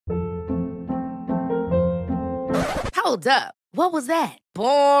Hold up. What was that?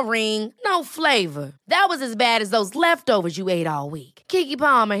 Boring. No flavor. That was as bad as those leftovers you ate all week. Keke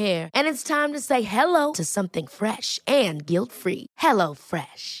Palmer here, and it's time to say hello to something fresh and guilt-free. Hello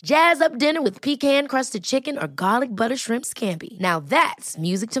Fresh. Jazz up dinner with pecan-crusted chicken or garlic butter shrimp scampi. Now that's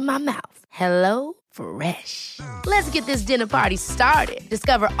music to my mouth. Hello Fresh. Let's get this dinner party started.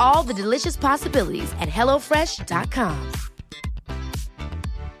 Discover all the delicious possibilities at hellofresh.com.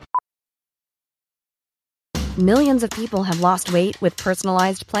 Millions of people have lost weight with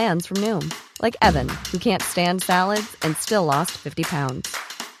personalized plans from Noom. Like Evan, who can't stand salads and still lost 50 pounds.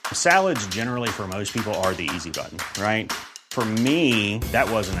 Salads generally for most people are the easy button, right? For me,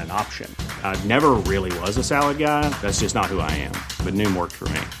 that wasn't an option. I never really was a salad guy. That's just not who I am. But Noom worked for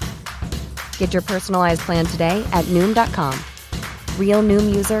me. Get your personalized plan today at Noom.com. Real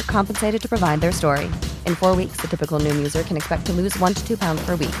Noom user compensated to provide their story. In 4 weeks, the typical Noom user can expect to lose 1 to 2 pounds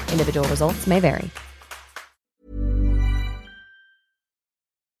per week. Individual results may vary.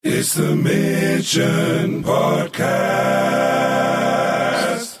 It's the Mitchin' Podcast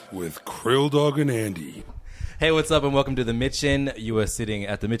with Krill Dog and Andy. Hey, what's up, and welcome to the Mitchin'. You are sitting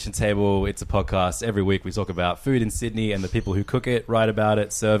at the Mitchin' table. It's a podcast. Every week we talk about food in Sydney and the people who cook it, write about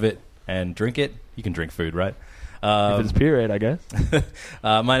it, serve it, and drink it. You can drink food, right? If it's pureed, I guess.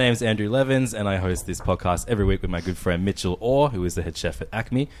 My name's Andrew Levins, and I host this podcast every week with my good friend Mitchell Orr, who is the head chef at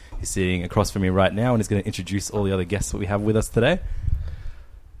Acme. He's sitting across from me right now and is going to introduce all the other guests that we have with us today.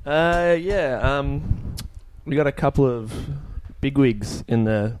 We got a couple of bigwigs in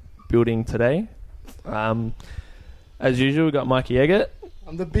the building today. As usual, we got Mikey Eggett.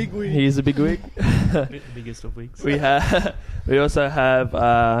 I'm the bigwig. He's the bigwig. The biggest of wigs. We also have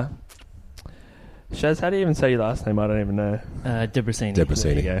Shaz. How do you even say your last name? I don't even know. Debrasini. There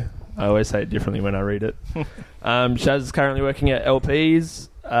you go. I always say it differently when I read it. Shaz is currently working at LP's.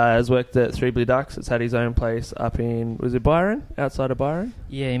 Has worked at Three Blue Ducks. It's had his own place up in, was it Byron? Outside of Byron?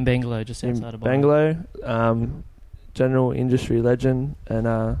 Yeah, in Bangalow, just outside of Byron. Bangalow. General industry legend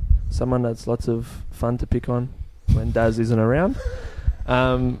and someone that's lots of fun to pick on when Daz isn't around.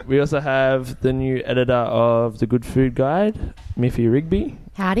 We also have the new editor of The Good Food Guide, Miffy Rigby.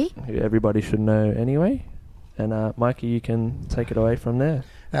 Howdy. Who everybody should know anyway. And Mikey, you can take it away from there.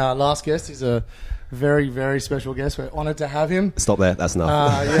 Our last guest is a very, very special guest. We're honoured to have him. Stop there. That's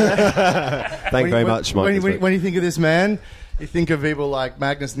enough. Thank you very much, Mike. When you think of this man, you think of people like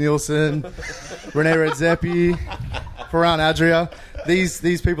Magnus Nielsen, Rene Redzepi, Ferran Adria.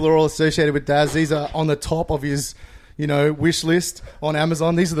 These people are all associated with Daz. These are on the top of his, wish list on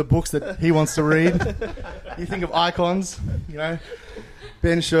Amazon. These are the books that he wants to read. You think of icons,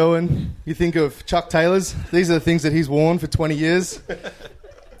 Ben Sherwin. You think of Chuck Taylors. These are the things that he's worn for 20 years.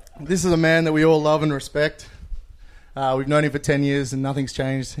 This is a man that we all love and respect. We've known him for 10 years and nothing's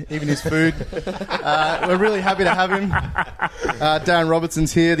changed, even his food. We're really happy to have him. Darren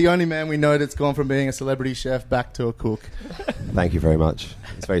Robertson's here, the only man we know that's gone from being a celebrity chef back to a cook. Thank you very much.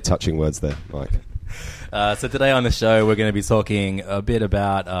 It's very touching words there, Mike. So today on the show, we're going to be talking a bit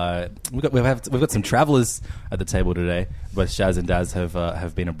about... We've got some travellers at the table today. Both Shaz and Daz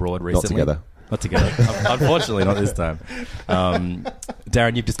have been abroad recently. Not together. Unfortunately, not this time.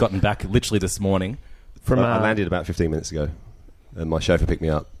 Darren, you've just gotten back literally this morning. I landed about 15 minutes ago, and my chauffeur picked me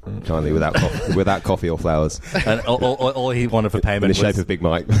up kindly without coffee or flowers. And all he wanted for payment in the shape of Big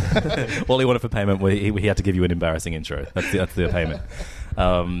Mike. All he wanted for payment was he had to give you an embarrassing intro. That's the payment.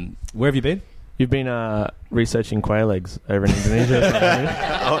 Where have you been? You've been researching quail eggs over in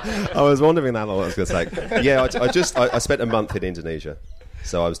Indonesia. I was wondering that what I was going to say. Yeah, I spent a month in Indonesia.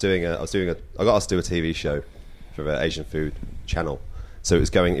 So I got asked to do a TV show for the Asian food channel. So it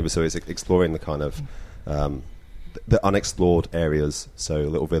was exploring the kind of the unexplored areas, so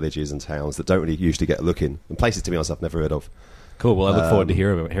little villages and towns that don't really usually get a look in, and places to be honest I've never heard of. Cool. Well, I look forward to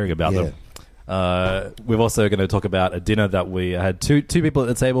hearing about them. We're also going to talk about a dinner that we had two people at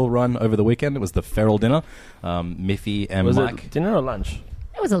the table run over the weekend. It was the feral dinner. Miffy and Mike. Was it dinner or lunch?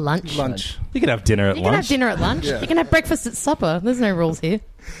 It was a lunch. You can have dinner at lunch. You can have dinner at lunch. Yeah. You can have breakfast at supper. There's no rules here.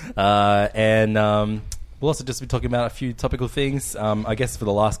 And we'll also just be talking about a few topical things. I guess for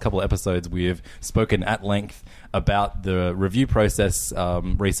the last couple of episodes, we've spoken at length about the review process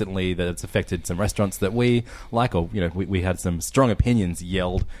recently that it's affected some restaurants that we like, or we had some strong opinions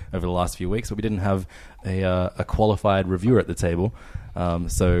yelled over the last few weeks, but we didn't have a qualified reviewer at the table.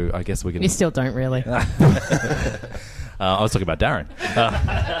 So I guess we're going to... You still don't really. I was talking about Darren.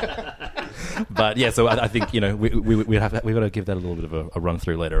 But yeah, so I think we've got to give that a little bit of a run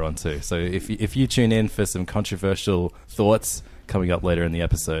through later on too. So if you tune in for some controversial thoughts coming up later in the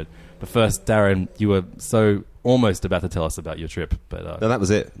episode. But first, Darren, you were so almost about to tell us about your trip, but No, that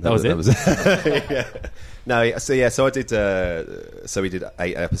was it. That was it? Yeah. No, so I did. So we did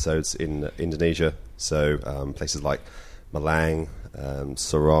 8 episodes in Indonesia. So places like Malang,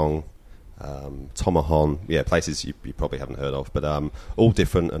 Sorong, Tomohon, places you probably haven't heard of, but all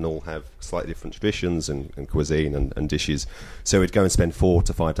different and all have slightly different traditions and cuisine and dishes. So we'd go and spend 4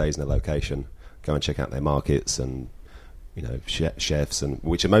 to 5 days in a location, go and check out their markets and chefs, and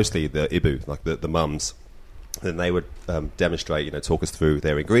which are mostly the ibu, like the mums. Then they would demonstrate, talk us through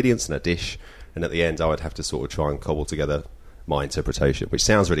their ingredients and a dish, and at the end I would have to sort of try and cobble together my interpretation, which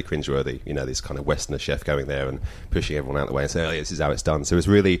sounds really cringeworthy, this kind of Westerner chef going there and pushing everyone out of the way and saying, this is how it's done. So it was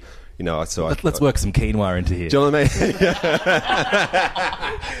really, let's work some quinoa into here. Do you know what I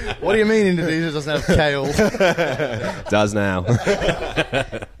mean? What do you mean Indonesia doesn't have kale? Does now.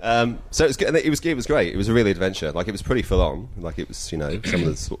 So it was good. It was great. It was a really adventure. Like, it was pretty full on. Like, it was, some of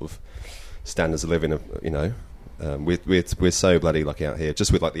the sort of standards of living, we're so bloody lucky out here,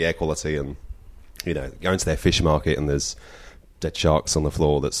 just with like the air quality and, going to their fish market and there's dead sharks on the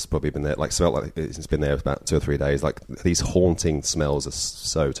floor that's probably been there, like, smelled like it's been there about 2 or 3 days. Like, these haunting smells are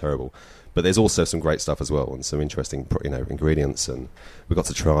so terrible. But there's also some great stuff as well, and some interesting, ingredients. And I got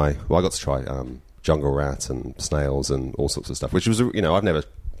to try jungle rat and snails and all sorts of stuff, which was, I've never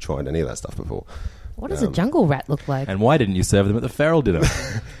tried any of that stuff before. What does a jungle rat look like? And why didn't you serve them at the feral dinner?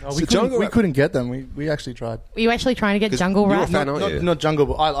 We couldn't get them. We actually tried. Were you actually trying to get jungle rat? Not jungle,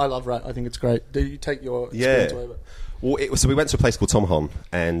 but I love rat. I think it's great. Do you take your experience away? Well, so we went to a place called Tomohon,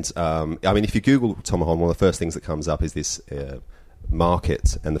 and if you Google Tomohon, one of the first things that comes up is this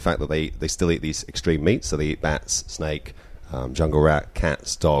market, and the fact that they still eat these extreme meats. So they eat bats, snake, jungle rat,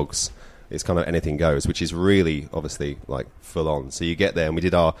 cats, dogs. It's kind of anything goes, which is really obviously like full on. So you get there, and we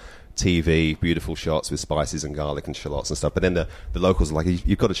did our TV, beautiful shots with spices and garlic and shallots and stuff. But then the locals are like,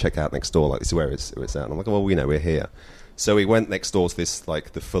 you've got to check out next door. Like, this is where it's at. And I'm like, well, we're here. So we went next door to this,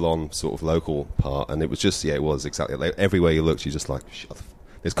 like, the full-on sort of local part, and it was just, it was exactly, like, everywhere you looked, you just like,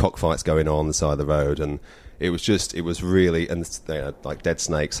 there's cockfights going on the side of the road, and it was really, and they had like dead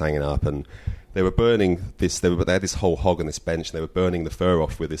snakes hanging up, and they were burning this. They had this whole hog on this bench, and they were burning the fur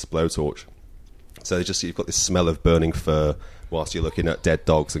off with this blowtorch. So you've got this smell of burning fur whilst you're looking at dead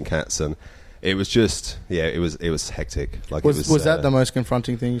dogs and cats, and it was just, it was hectic. Like, was that the most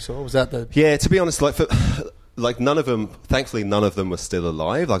confronting thing you saw? Was that the? Yeah, to be honest, like none of them. Thankfully, none of them were still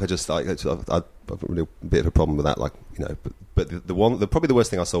alive. Like, I've a really bit of a problem with that. Like, but probably the worst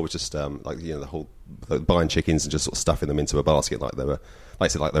thing I saw was just the whole buying chickens and just sort of stuffing them into a basket like they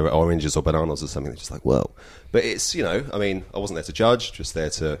were oranges or bananas or something. It's just like, whoa. But it's, I wasn't there to judge, just there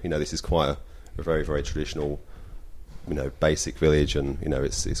to, this is quite a very, very traditional, basic village, and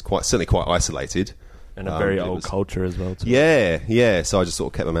it's certainly quite isolated. And a very old culture as well, too. Yeah. So I just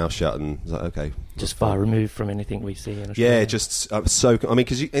sort of kept my mouth shut and was like, okay. Just far removed from anything we see in Australia. Yeah, just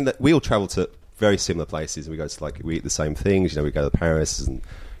because we all travel to very similar places, and we go to we eat the same things. We go to Paris and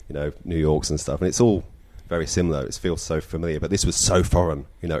New York's and stuff, and it's all very similar. It feels so familiar, but this was so foreign.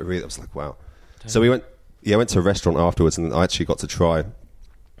 It really, I was like, wow. Totally. So we went to a restaurant afterwards, and I actually got to try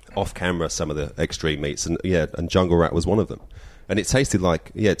off camera some of the extreme meats, and jungle rat was one of them. And it tasted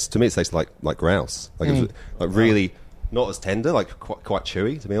like, to me it tasted like grouse. Like, it was like really not as tender, like quite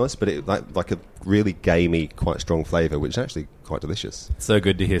chewy, to be honest, but it like a really gamey, quite strong flavour, which is actually quite delicious. So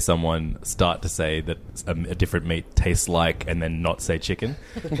good to hear someone start to say that a different meat tastes like, and then not say chicken.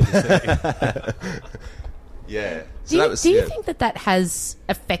 Yeah. Do you think that has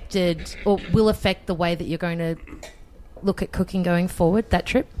affected or will affect the way that you're going to look at cooking going forward, that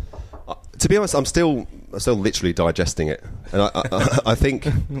trip? To be honest, I'm still literally digesting it, and I think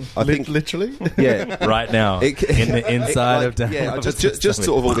literally, yeah, right now in the inside of Dan. Yeah, just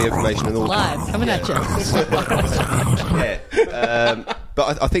sort of all the information and all live coming at you. Yeah,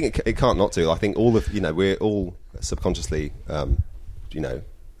 but I think it can't not do. I think all of we're all subconsciously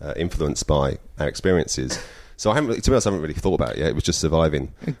influenced by our experiences. So to be honest, I haven't really thought about it yet. It was just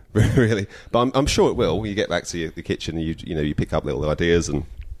surviving, really. But I'm sure it will. You get back to the kitchen, and you pick up little ideas, and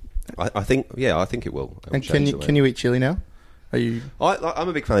I think it will. And can you eat chili now? Are you? I'm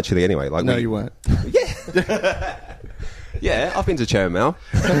a big fan of chili anyway. Like, no, you weren't. Yeah. Yeah, I've been to Chairman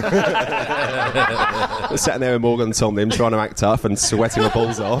sat there with Morgan and Tom Lim trying to act tough and sweating my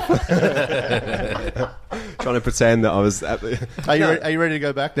balls off. Trying to pretend that I was... Are you ready to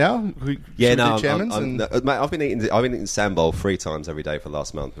go back now? Yeah, no, mate, I've been eating sambal 3 times every day for the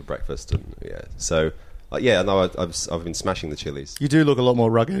last month for breakfast, and so... I've been smashing the chilies. You do look a lot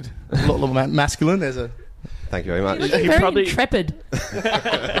more rugged, a lot more masculine. Thank you very much. You're very intrepid.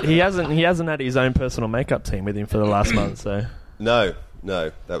 He hasn't had his own personal makeup team with him for the last month, so... No,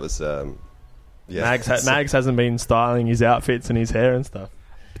 that was... Yeah. Mags hasn't been styling his outfits and his hair and stuff.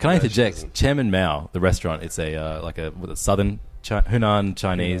 Can I interject? Chairman Mao, the restaurant, it's a southern Hunan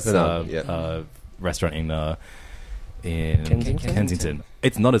Chinese restaurant in Kensington.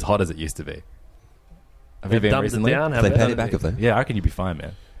 It's not as hot as it used to be. Have you been recently? They paid it back, have they? Yeah, I reckon you'd be fine,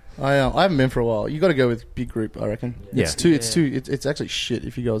 man. I haven't been for a while. You got to go with big group, I reckon. Yeah. It's actually shit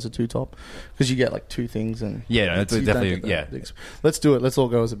if you go as a two top because you get like two things and it's definitely Let's do it. Let's all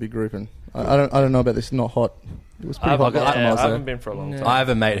go as a big group and I don't know about this. Not hot. It was pretty hot. I haven't been for a long time. I have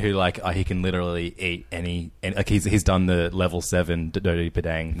a mate who he can literally eat any like he's done the level 7 dirty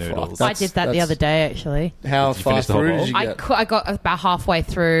padang noodles. I did that the other day actually. How fast through did you get? I got about halfway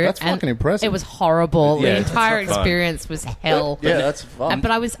through. That's fucking impressive. It was horrible. Yeah, the entire it's not fun. experience was hell. Yeah, that's fun.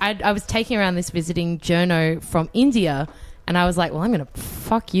 But I was taking around this visiting journo from India. And I was like, well, I'm going to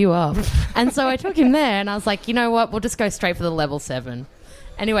fuck you up. And so I took him there and I was like, you know what? We'll just go straight for the level 7.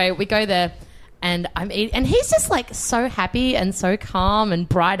 Anyway, we go there and I'm eating. And he's just like so happy and so calm and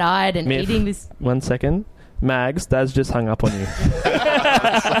bright-eyed and eating this. 1 second. Mags, Dad's just hung up on you.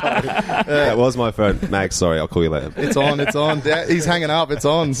 That was my phone. Mags, sorry, I'll call you later. It's on. Dad, he's hanging up. It's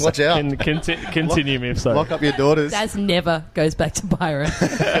on. Watch out. Continue, Miff. Sorry. Lock up your daughters. Daz never goes back to Byron.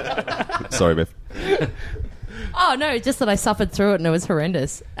 Sorry, Miff. Oh, no, just that I suffered through it and it was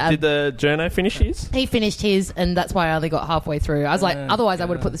horrendous. Did the journo finish his? He finished his, and that's why I only got halfway through. I was like, otherwise I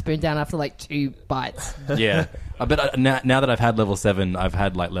would have put the spoon down after like 2 bites. Yeah. But now that I've had level 7, I've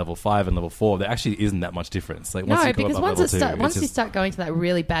had like level 5 and level 4. There actually isn't that much difference. Like once No, you go because above once level 2, you start going to that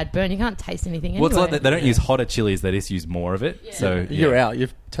really bad burn, you can't taste anything well, anyway. it's like they don't use hotter chilies; they just use more of it. Yeah. So you're out. You're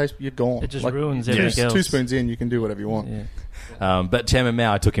gone. It just ruins everything else. 2 spoons in, you can do whatever you want. Yeah. But Chairman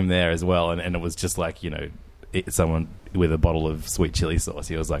Mao, I took him there as well, and it was just like someone with a bottle of sweet chili sauce.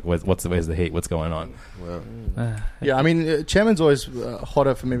 He was like, where's the heat? What's going on? Wow. Yeah, I mean, Chairman's always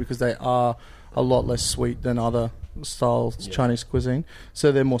hotter for me because they are a lot less sweet than other styles Chinese cuisine.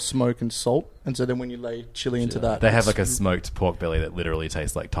 So they're more smoke and salt. And so then when you lay chili into that... They have like a smoked pork belly that literally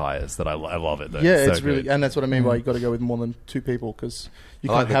tastes like tires. I love it though. Yeah, it's so really... good. And that's what I mean by you got to go with more than 2 people because you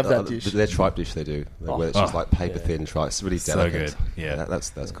can't have that dish. Their tripe dish they do. Where it's just like paper thin tripe. It's really delicate. So good. Yeah.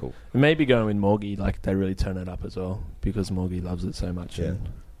 That's cool. Maybe going with Morgie, like they really turn it up as well because Morgie loves it so much. Yeah.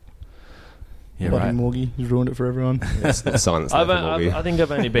 Yeah, Bloody right. Morgie, he's ruined it for everyone. It's not silence. I think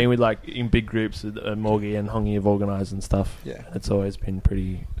I've only been with like in big groups with Morgie and Hongi have organised and stuff. Yeah, it's always been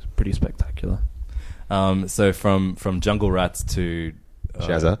pretty spectacular. So from Jungle Rats to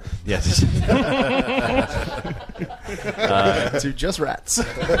Shazza. Yes. To just rats.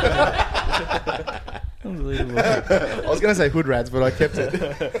 Unbelievable. I was going to say hood rats, but I kept it.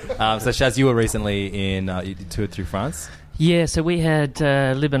 So Shaz, you were recently you toured through France. Yeah, so we had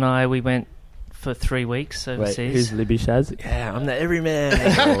Lib and I. We went for 3 weeks overseas. Wait, who's Libby Shaz? Yeah, I'm the everyman.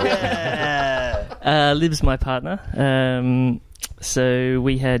 Yeah. Lib's my partner. So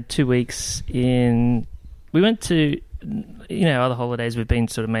we had 2 weeks in... We went to, other holidays we've been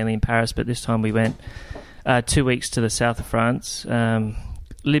sort of mainly in Paris, but this time we went 2 weeks to the south of France.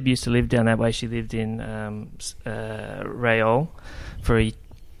 Lib used to live down that way. She lived in Rayol for a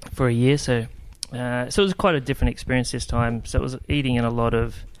year, so it was quite a different experience this time. So it was eating in a lot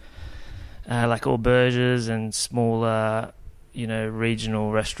of like auberges and smaller,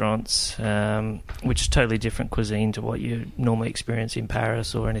 regional restaurants, which is totally different cuisine to what you normally experience in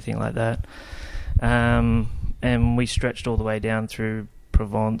Paris or anything like that. And we stretched all the way down through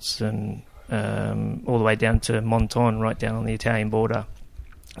Provence and all the way down to Menton, right down on the Italian border.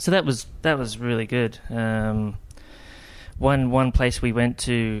 So that was really good. One place we went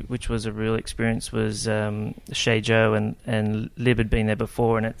to, which was a real experience, was Sheizhou, and Lib had been there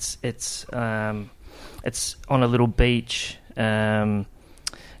before, and it's on a little beach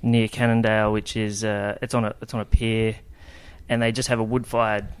near Cannondale, which is it's on a pier, and they just have a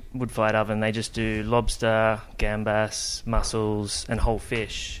wood-fired oven. They just do lobster, gambas, mussels, and whole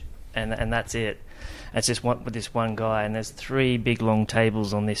fish, and that's it. It's just with this one guy, and there's 3 big long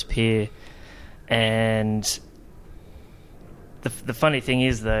tables on this pier, and the funny thing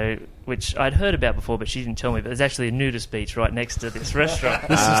is, though, which I'd heard about before, but she didn't tell me, but there's actually a nudist beach right next to this restaurant.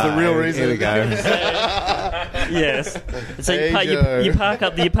 This is the real reason. Here we go. Yes. So you park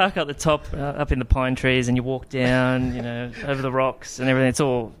up the top, up in the pine trees, and you walk down, over the rocks and everything. It's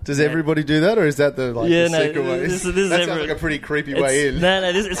all. Does everybody do that, or is that the secret way? This that sounds like a pretty creepy way in.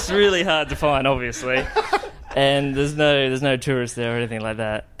 It's really hard to find, obviously, and there's no tourists there or anything like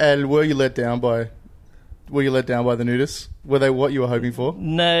that. And were you let down by the nudists? Were they what you were hoping for?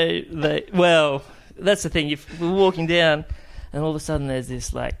 No, well, that's the thing. We're walking down, and all of a sudden there's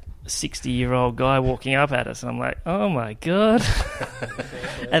this like 60-year-old guy walking up at us. I'm like, oh my God.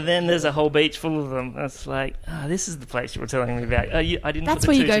 And then there's a whole beach full of them. It's like, this is the place you were telling me about. I didn't That's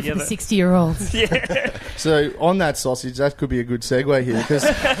put the where you two go together. for the 60-year-olds. Yeah. So on that sausage, that could be a good segue here because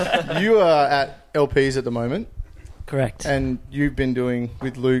you are at LPs at the moment. Correct. And you've been doing,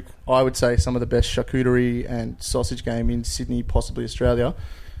 with Luke, I would say some of the best charcuterie and sausage game in Sydney, possibly Australia.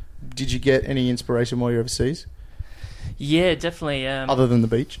 Did you get any inspiration while you're overseas? Yeah, definitely. Other than the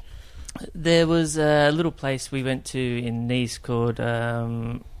beach? There was a little place we went to in Nice called La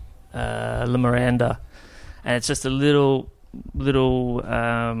Miranda. And it's just a little probably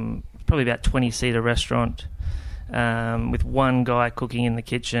about 20-seater restaurant with one guy cooking in the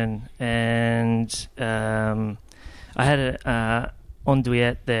kitchen. And I had a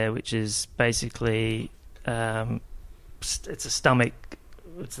andouillette there, which is basically it's the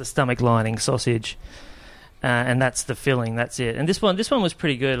stomach lining sausage, and that's the filling. That's it. And this one was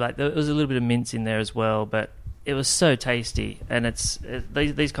pretty good. Like there was a little bit of mince in there as well, but it was so tasty. And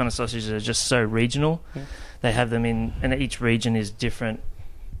these kind of sausages are just so regional. Yeah. They have them in, and each region is different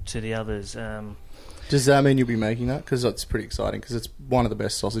to the others. Does that mean you'll be making that? Because that's pretty exciting, because it's one of the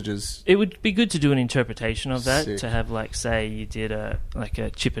best sausages. It would be good to do an interpretation of that. Sick. To have, like, say you did a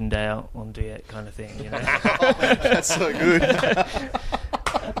Chippendale andouillette kind of thing, you know? That's so good.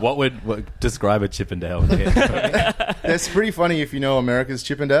 What would describe a Chippendale? That's pretty funny if you know America's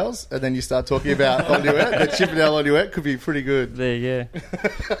Chippendales, and then you start talking about andouillette. The Chippendale andouillette could be pretty good. There, yeah.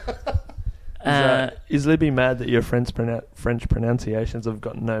 Is Libby mad that your French pronunciations have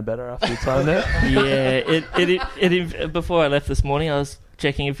gotten no better after your time there? Yeah, it before I left this morning, I was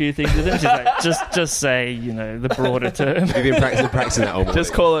checking a few things with him. She's like, just say, the broader term. You've been practicing that all morning.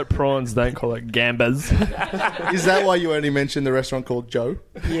 Just call it prawns, don't call it gambas. Is that why you only mentioned the restaurant called Joe?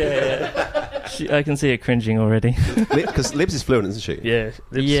 Yeah. I can see her cringing already. Because Libs is fluent, isn't she? Yeah.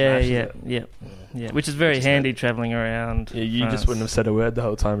 Yeah, which is very handy travelling around. Yeah, you France. just wouldn't have said a word the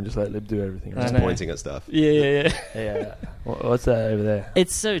whole time and just let Lib do everything. Just pointing at stuff. Yeah. Yeah. What's that over there?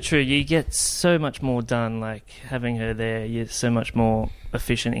 It's so true. You get so much more done, like having her there. You're so much more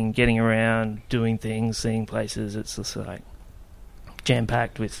efficient in getting around, doing things, seeing places. It's just like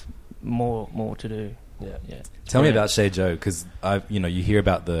jam-packed with more to do. Yeah. Tell me about Shea Joe, because you hear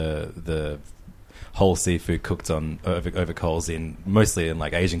about the whole seafood cooked on over coals mostly in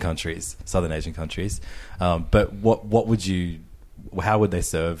like Asian countries, Southern Asian countries. But how would they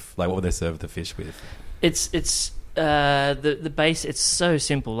serve? Like, what would they serve the fish with? It's the base. It's so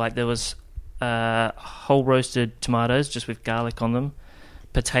simple. Like there was whole roasted tomatoes just with garlic on them,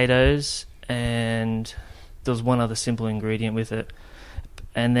 potatoes, and there was one other simple ingredient with it.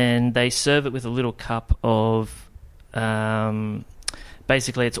 And then they serve it with a little cup of.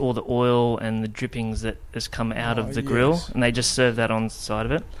 Basically, it's all the oil and the drippings that has come out of the grill, and they just serve that on the side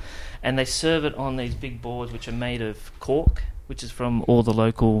of it. And they serve it on these big boards, which are made of cork, which is from all the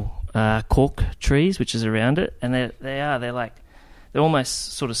local cork trees, which is around it. And they're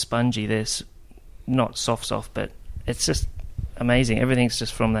almost sort of spongy. They're not soft, but it's just amazing. Everything's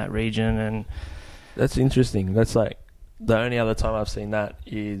just from that region, and that's interesting. That's like the only other time I've seen that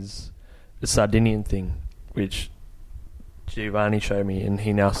is the Sardinian thing, which Giovanni showed me, and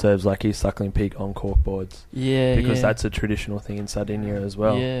he now serves like his suckling pig on cork boards. Yeah, because that's a traditional thing in Sardinia as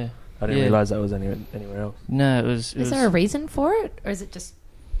well. Yeah, I didn't realise that was anywhere else. No, it was. Is there a reason for it, or is it just?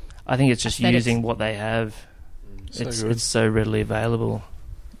 I think it's just aesthetics? Using what they have. It's so readily available,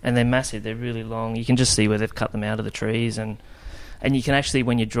 and they're massive. They're really long. You can just see where they've cut them out of the trees, and you can actually,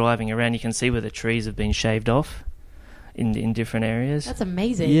 when you're driving around, you can see where the trees have been shaved off in different areas. That's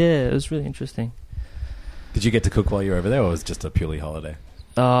amazing. Yeah, it was really interesting. Did you get to cook while you were over there, or was it just a purely holiday?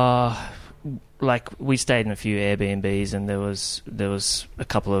 Like we stayed in a few Airbnbs, and there was a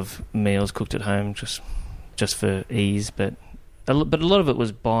couple of meals cooked at home just for ease. But a lot of it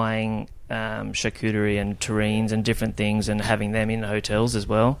was buying charcuterie and terrines and different things, and having them in hotels as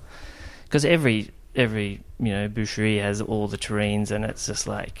well. Because every boucherie has all the terrines, and it's just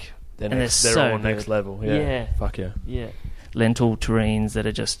like they're so all good. next level. Yeah. Fuck yeah. Yeah, lentil terrines that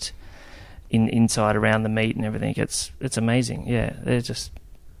are just inside around the meat and everything. It's amazing. Yeah, they're just.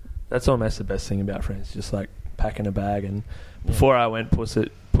 That's almost the best thing about France. Just like packing a bag. And before I went,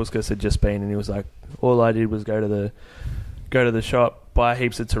 Puskas had just been, and he was like, all I did was go to the shop, buy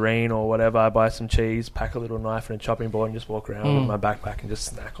heaps of terrine or whatever, buy some cheese, pack a little knife and a chopping board, and just walk around with my backpack and just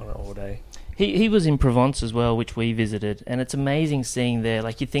snack on it all day. He was in Provence as well, which we visited, and it's amazing seeing there.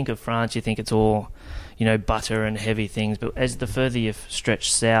 Like, you think of France, you think it's all, butter and heavy things, but as the further you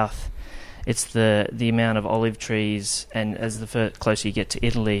stretch south, it's the amount of olive trees, and as the closer you get to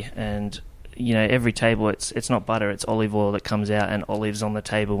Italy, and every table it's not butter, it's olive oil that comes out, and olives on the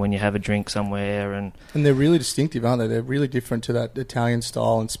table when you have a drink somewhere. And they're really distinctive, aren't they? They're really different to that Italian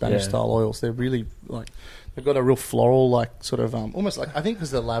style and Spanish style oils. They're really they've got a real floral sort of almost like, I think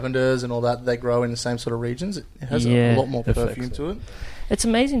because the lavenders and all that they grow in the same sort of regions, it has a lot more perfume to it. It's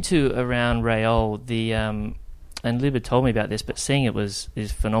amazing too around Rayol, and Lib had told me about this, but seeing it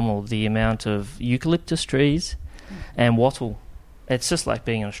is phenomenal. The amount of eucalyptus trees and wattle. It's just like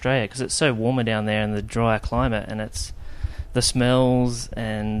being in Australia because it's so warmer down there in the drier climate, and it's the smells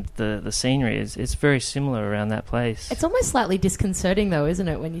and the scenery it's very similar around that place. It's almost slightly disconcerting though, isn't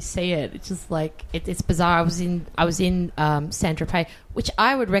it, when you see it? It's just like it's bizarre. I was in Saint-Tropez, which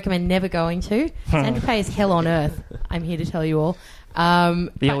I would recommend never going to. Saint-Tropez is hell on earth. I'm here to tell you all.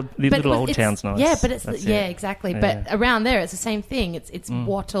 The little old town's nice. Yeah, but exactly. Yeah. But around there, it's the same thing. It's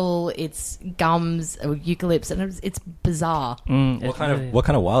wattle, it's gums, or eucalypts, and it's bizarre. What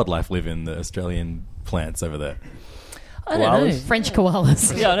kind of wildlife live in the Australian plants over there? I don't know. French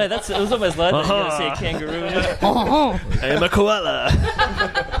koalas. Yeah, no, it was almost like that. You're going to see a kangaroo in it. I am a koala.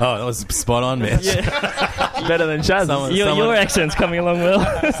 Oh, that was spot on, Mitch. Yeah. Better than Chaz. Your accent's coming along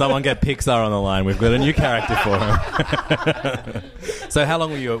well. Someone get Pixar on the line. We've got a new character for him. So how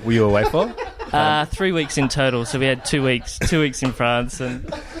long were you away for? 3 weeks in total. So we had 2 weeks. 2 weeks in France.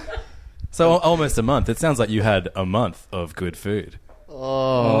 And so almost a month. It sounds like you had a month of good food. You're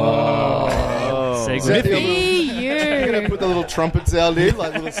going to put the little trumpet sound in,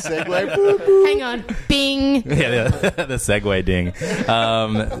 like little segue. Hang on. Bing. Yeah, the segue ding.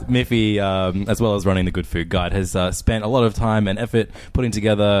 Miffy, as well as running the Good Food Guide, has spent a lot of time and effort putting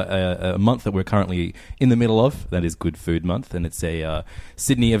together a month that we're currently in the middle of. That is Good Food Month, and it's a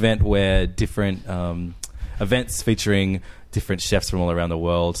Sydney event where different events featuring different chefs from all around the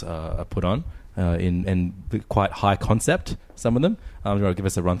world are put on. In quite high concept, some of them. Do you want to give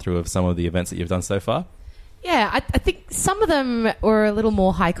us a run through of some of the events that you've done so far? Yeah, I think some of them were a little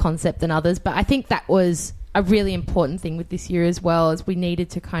more high concept than others, but I think that was a really important thing with this year as well, as we needed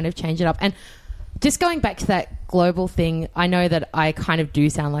to kind of change it up. And just going back to that global thing, I know that I kind of do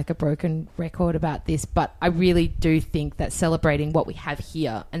sound like a broken record about this, but I really do think that celebrating what we have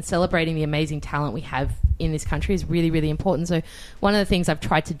here and celebrating the amazing talent we have in this country is really, really important. So one of the things I've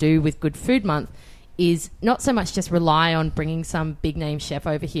tried to do with Good Food Month is not so much just rely on bringing some big-name chef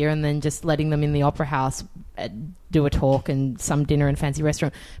over here and then just letting them in the Opera House do a talk and some dinner and fancy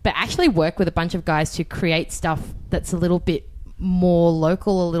restaurant, but actually work with a bunch of guys to create stuff that's a little bit more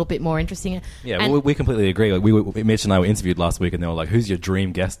local, a little bit more interesting. Yeah, we completely agree. Like Mitch and I were interviewed last week, and they were like, "Who's your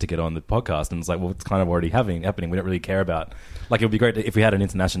dream guest to get on the podcast?" And it's like, well, it's kind of already happening. We don't really care about. Like, it would be great if we had an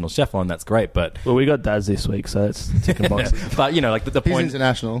international chef on. That's great, but we got Daz this week, so it's ticking boxes. But like the point, he's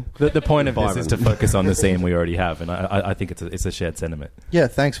international. The point of this is to focus on the scene we already have, and I think it's a shared sentiment. Yeah,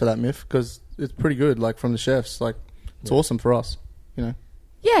 thanks for that, Miff, because it's pretty good. Like from the chefs, it's awesome for us.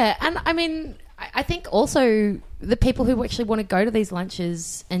 Yeah, and I mean, I think also the people who actually want to go to these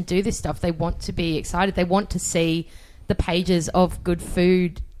lunches and do this stuff, they want to be excited. They want to see the pages of good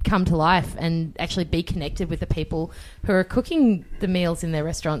food come to life and actually be connected with the people who are cooking the meals in their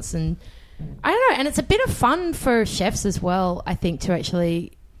restaurants. And I don't know, and it's a bit of fun for chefs as well, I think, to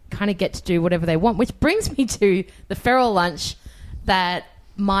actually kind of get to do whatever they want, which brings me to the feral lunch that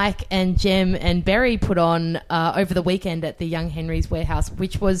Mike and Jem and Berry put on over the weekend at the Young Henry's Warehouse,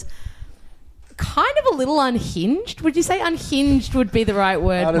 which was kind of a little unhinged. Would you say unhinged would be the right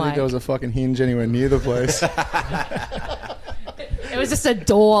word, I don't Mike? think there was a fucking hinge anywhere near the place. It was just a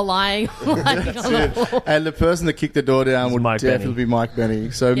door lying on the floor. And the person that kicked the door down would definitely be Mike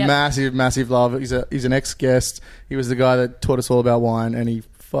Benny. So massive love. He's an ex-guest. He was the guy that taught us all about wine, and he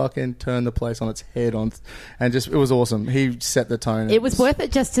fucking turned the place on its head and it was awesome. He set the tone. It was worth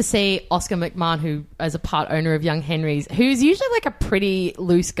it just to see Oscar McMahon, who as a part owner of Young Henry's, who's usually like a pretty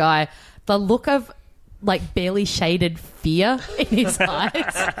loose guy, the look of like barely shaded fear in his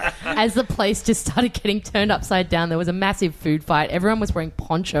eyes as the place just started getting turned upside down. There was a massive food fight. Everyone was wearing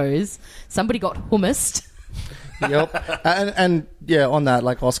ponchos. Somebody got hummused. Yep. And yeah, on that,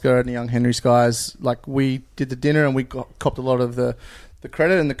 like Oscar and the Young Henry's guys, like we did the dinner and we copped a lot of the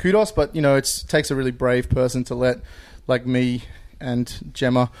credit and the kudos, but it takes a really brave person to let like me and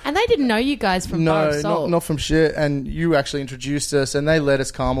Gemma. And they didn't know you guys from Bar of Salt. Not from shit. And you actually introduced us, and they let us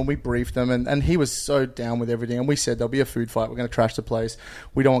come, and we briefed them, and he was so down with everything. And we said there'll be a food fight. We're going to trash the place.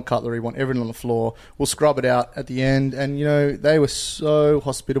 We don't want cutlery. We want everything on the floor. We'll scrub it out at the end. And they were so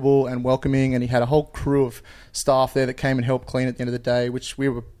hospitable and welcoming. And he had a whole crew of staff there that came and helped clean at the end of the day, which we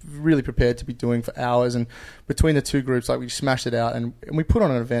were really prepared to be doing for hours. And between the two groups, like we smashed it out, and we put on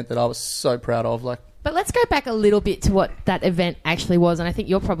an event that I was so proud of. Like But let's go back a little bit to what that event actually was, and I think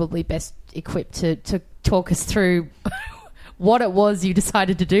you're probably best equipped to talk us through what it was you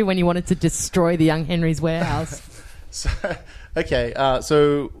decided to do when you wanted to destroy the Young Henry's warehouse. So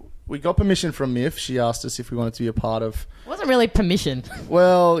we got permission from Miff. She asked us if we wanted to be a part of... It wasn't really permission.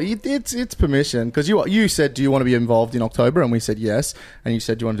 Well, it's permission, because you said, do you want to be involved in October? And we said yes. And you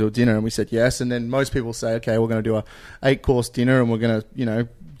said, do you want to do a dinner? And we said yes. And then most people say, okay, we're going to do a 8-course dinner, and we're going to,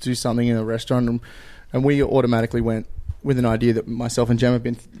 do something in a restaurant. And we automatically went with an idea that myself and Jem have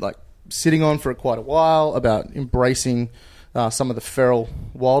been sitting on for quite a while about embracing some of the feral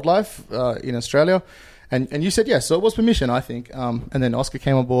wildlife in Australia. And you said yes, so it was permission, I think. And then Oscar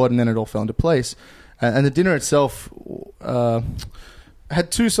came on board, and then it all fell into place. And the dinner itself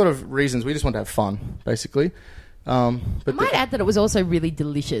had two sort of reasons. We just wanted to have fun, basically. But I might add that it was also really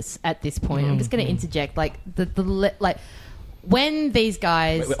delicious at this point. I'm just going to interject, when these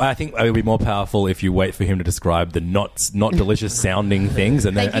guys... I think it would be more powerful if you wait for him to describe the not delicious sounding things.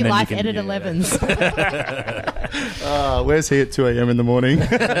 And then, Thank you, and then Life you can, Edit 11s. Where's he at 2 a.m. in the morning?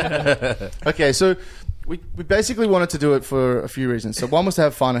 Okay, so we basically wanted to do it for a few reasons. So one was to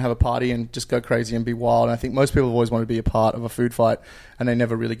have fun and have a party and just go crazy and be wild. And I think most people have always wanted to be a part of a food fight, and they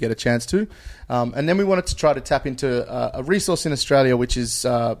never really get a chance to. And then we wanted to try to tap into a resource in Australia, which is...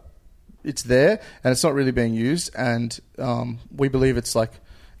 it's there, and it's not really being used, and we believe it's like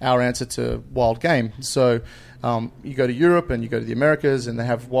our answer to wild game. So you go to Europe and you go to the Americas, and they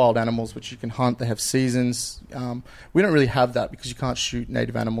have wild animals which you can hunt. They have seasons. We don't really have that because you can't shoot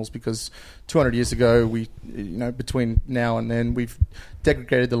native animals, because 200 years ago, between now and then, we've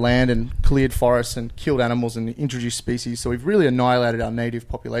degraded the land and cleared forests and killed animals and introduced species. So we've really annihilated our native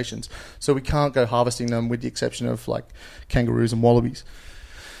populations. So we can't go harvesting them, with the exception of like kangaroos and wallabies.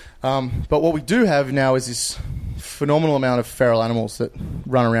 But what we do have now is this phenomenal amount of feral animals that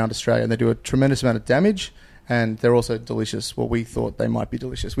run around Australia, and they do a tremendous amount of damage, and they're also delicious. Well, we thought they might be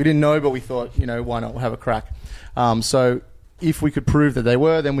delicious. We didn't know, but we thought, why not? We'll have a crack. So if we could prove that they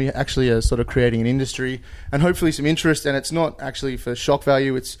were, then we actually are sort of creating an industry and hopefully some interest. And it's not actually for shock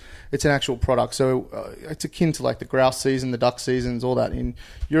value. It's an actual product. So it's akin to like the grouse season, the duck seasons, all that in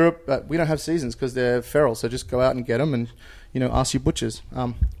Europe. But we don't have seasons because they're feral. So just go out and get them and, ask your butchers.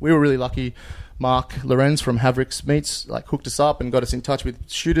 We were really lucky. Mark Lorenz from Havricks Meats hooked us up and got us in touch with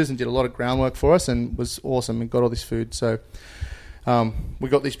shooters and did a lot of groundwork for us, and was awesome and got all this food. So we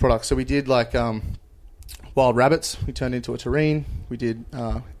got these products. So we did wild rabbits. We turned into a terrine. We did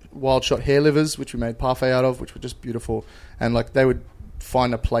wild shot hare livers, which we made parfait out of, which were just beautiful. And they would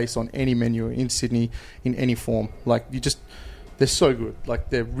find a place on any menu in Sydney in any form. They're so good.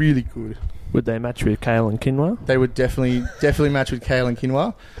 They're really good. Would they match with kale and quinoa? They would definitely match with kale and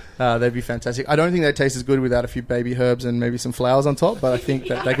quinoa. They'd be fantastic. I don't think they'd taste as good without a few baby herbs and maybe some flowers on top, but I think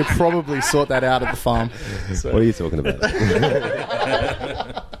that they could probably sort that out at the farm. So. What are you talking about?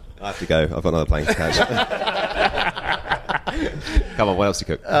 I have to go. I've got another plane to catch. Come on, what else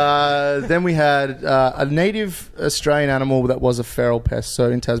do you cook? Then we had a native Australian animal that was a feral pest. So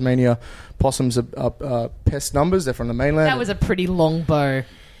in Tasmania, possums are pest numbers. They're from the mainland. That was a pretty long bow.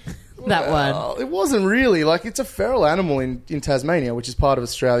 That one. It wasn't really. It's a feral animal in Tasmania, which is part of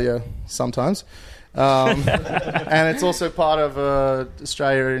Australia sometimes. And it's also part of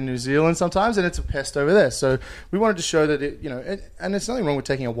Australia and New Zealand sometimes, and it's a pest over there. So we wanted to show that and there's nothing wrong with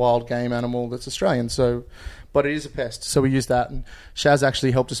taking a wild game animal that's Australian. But it is a pest, so we used that. And Shaz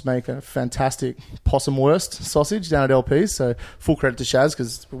actually helped us make a fantastic possum wurst sausage down at LP's. So full credit to Shaz,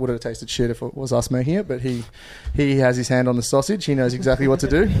 because it would have tasted shit if it was us making it. But he has his hand on the sausage. He knows exactly what to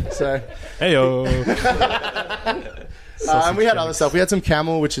do. So Heyo. And we had other stuff. We had some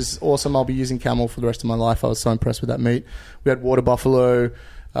camel, which is awesome. I'll be using camel for the rest of my life. I was so impressed with that meat. We had water buffalo.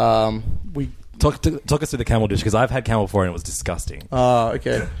 We talk us through the camel dish, because I've had camel before and it was disgusting.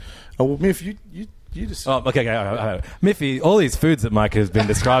 Okay. Well, Miff, you just... Oh, okay. Miffy, all these foods that Mike has been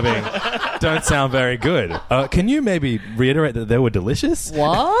describing don't sound very good. Can you maybe reiterate that they were delicious?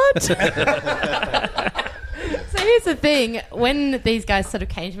 What? So here's the thing. When these guys sort of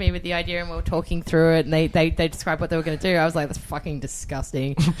came to me with the idea and we were talking through it and they described what they were going to do, I was like, that's fucking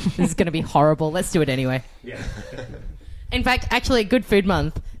disgusting. This is going to be horrible. Let's do it anyway. Yeah. In fact, actually, Good Food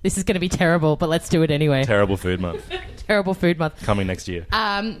Month. This is going to be terrible, but let's do it anyway. Terrible food month. Terrible food month. Coming next year.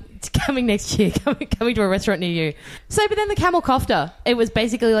 It's coming next year. Coming to a restaurant near you. So, but then the camel kofta. It was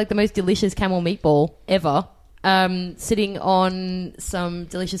basically the most delicious camel meatball ever. Sitting on some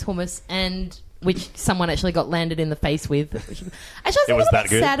delicious hummus, and which someone actually got landed in the face with. Actually, I was a little bit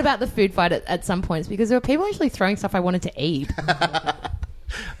sad about the food fight at some points, because there were people actually throwing stuff I wanted to eat.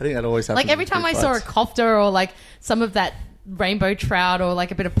 I think that always happens. Every time I saw a kofta or some of that rainbow trout or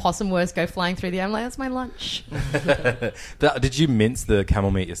like a bit of possum worst go flying through the air. I'm like, that's my lunch. Did you mince the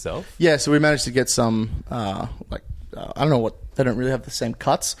camel meat yourself? Yeah, so we managed to get some, I don't know what, they don't really have the same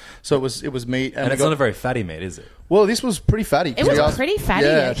cuts. So it was meat. And it's not a very fatty meat, is it? Well, this was pretty fatty. It was pretty fatty,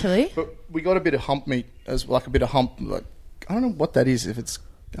 actually. But we got a bit of hump meat, as like a bit of hump, like, I don't know what that is, if it's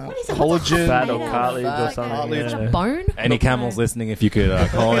What is it? collagen. Fat or Made out of cartilage or fat, something. cartilage. Is it Yeah. a bone? Any camels listening, if you could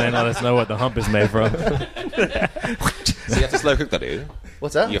call in and let us know what the hump is made from. So you have to slow cook that, do you?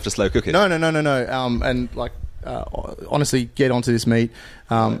 What's that? You have to slow cook it. No. And like, honestly, get onto this meat.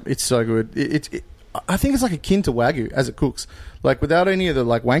 It's so good. I think it's like akin to Wagyu as it cooks. Like without any of the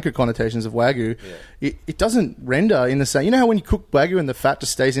like wanker connotations of Wagyu, it doesn't render in the same. You know how when you cook Wagyu and the fat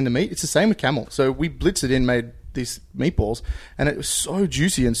just stays in the meat? It's the same with camel. So we blitzed it in, made these meatballs, and it was so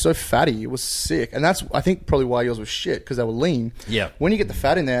juicy and so fatty. It was sick, and that's I think probably why yours was shit, because they were lean. Yeah. When you get the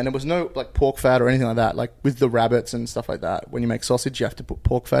fat in there, and there was no like pork fat or anything like that. Like with the rabbits and stuff like that, when you make sausage, you have to put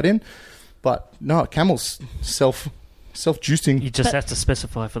pork fat in. But no, camel's self-juicing. You just have to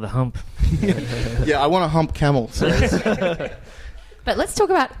specify for the hump. Yeah, I want a hump camel. So But let's talk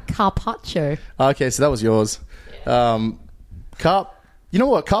about carpaccio. okay, so that was yours. Carp. You know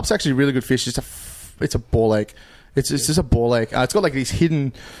what? Carp's actually a really good fish. It's a ball ache. It's just a ball ache. It's got like these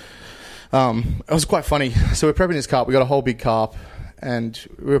hidden. It was quite funny. So we're prepping this carp. We got a whole big carp, and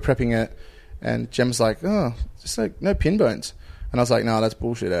we were prepping it. And Gem's like, "Oh, just like no pin bones." And I was like, "No, that's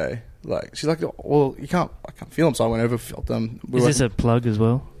bullshit, eh?" Like she's like, "Well, I can't feel them." So I went over, felt them. Is this a plug as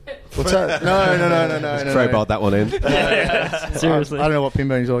well? What's that? No. Crowbarred that one in. Seriously. I don't know what pin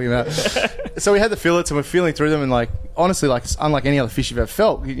bone you're talking about. So we had the fillets and we're feeling through them, and like honestly, like it's unlike any other fish you've ever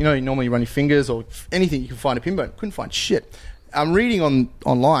felt. You know, you normally run your fingers or anything, you can find a pin bone. Couldn't find shit. I'm reading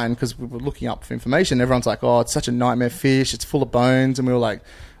online because we were looking up for information. Everyone's like, "Oh, it's such a nightmare fish. It's full of bones," and we were like,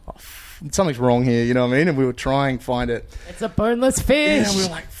 "Oh, something's wrong here." You know what I mean? And we were trying to find it. It's a boneless fish. And we were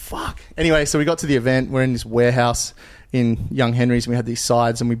like, "Fuck." Anyway, so we got to the event. We're in this warehouse in Young Henry's, and we had these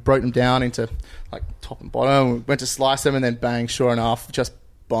sides, and we broke them down into like top and bottom. We went to slice them, and then bang, sure enough, just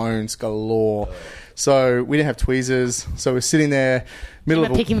bones galore. So we didn't have tweezers, so we're sitting there, middle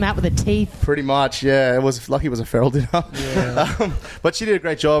of picking them out with the teeth. pretty much, yeah. It was lucky it was a feral dinner, but she did a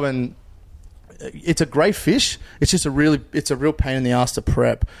great job, and it's a great fish. It's just a real pain in the ass to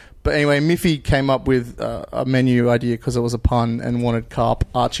prep. But anyway, Miffy came up with a menu idea because it was a pun and wanted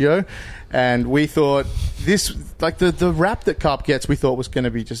carpaccio, and we thought this, like the wrap that carp gets, we thought was going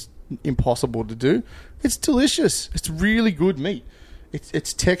to be just impossible to do. It's delicious. It's really good meat.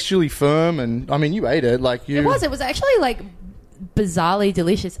 It's texturally firm, and I mean, you ate it like you. It was actually like bizarrely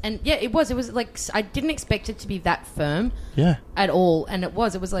delicious, and yeah, it was like I didn't expect it to be that firm. Yeah. At all, and it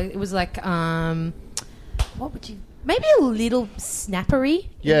was like what would you? Maybe a little snappery.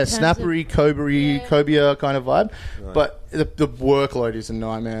 Yeah, snappery, cobia kind of vibe. Right. But the workload is a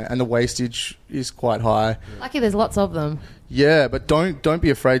nightmare, and the wastage is quite high. Lucky there's lots of them. Yeah, but don't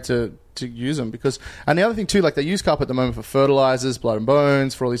be afraid to use them, because, and the other thing too, like they use carp at the moment for fertilizers, blood and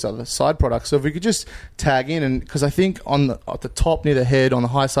bones, for all these other side products. So if we could just tag in, and because I think at the top near the head, on the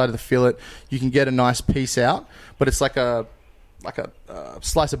high side of the fillet, you can get a nice piece out, but it's like a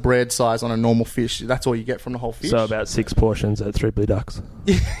slice of bread size on a normal fish. That's all you get from the whole fish. So about 6 portions at Three Blue Ducks.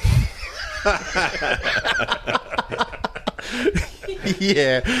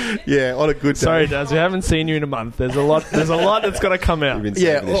 yeah, on a good day. Sorry, Daz, we haven't seen you in a month. There's a lot that's got to come out.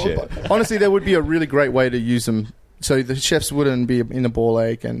 Honestly, there would be a really great way to use them. So the chefs wouldn't be in a ball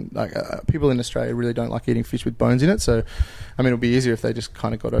ache, and like people in Australia really don't like eating fish with bones in it. So, I mean, it would be easier if they just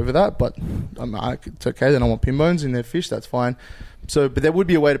kind of got over that. But it's okay. They don't want pin bones in their fish. That's fine. So, but there would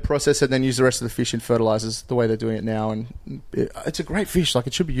be a way to process it and then use the rest of the fish in fertilizers the way they're doing it now. And it's a great fish. Like,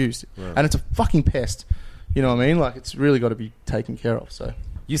 it should be used. Right. And it's a fucking pest. You know what I mean? Like, it's really got to be taken care of. So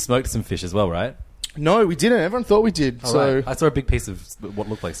you smoked some fish as well, right? No, we didn't. Everyone thought we did. Right. I saw a big piece of what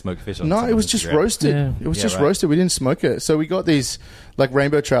looked like smoked fish. No, it was just roasted. Yeah. It was just roasted. We didn't smoke it. So we got these like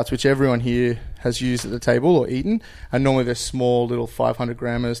rainbow trouts, which everyone here has used at the table or eaten. And normally they're small, little 500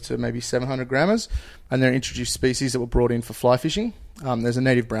 grammers to maybe 700 grammers. And they're introduced species that were brought in for fly fishing. There's a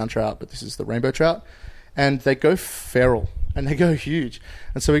native brown trout, but this is the rainbow trout. And they go feral. And they go huge.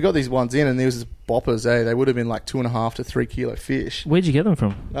 And so we got these ones in, and these was boppers, eh? They would have been like 2.5 to 3 kilo fish. Where'd you get them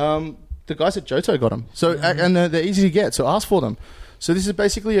from? The guys at Johto got them. So, and they're easy to get, so ask for them. So this is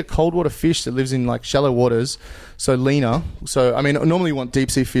basically a cold water fish that lives in like shallow waters, so leaner. So, I mean, normally you want deep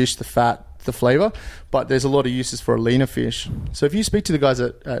sea fish, the fat, the flavour, but there's a lot of uses for a leaner fish. So if you speak to the guys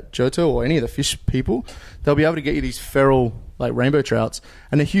at Johto or any of the fish people, they'll be able to get you these feral like rainbow trouts,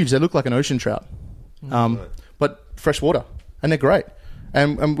 and they're huge. They look like an ocean trout, but fresh water, and they're great.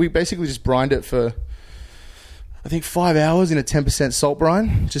 And we basically just brined it for I think 5 hours in a 10% salt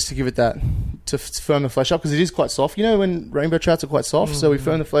brine, just to give it that, to firm the flesh up, because it is quite soft. You know when rainbow trouts are quite soft, so we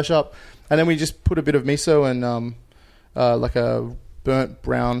firm the flesh up, and then we just put a bit of miso and like a burnt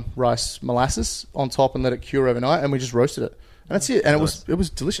brown rice molasses on top and let it cure overnight, and we just roasted it. And that's it. And it was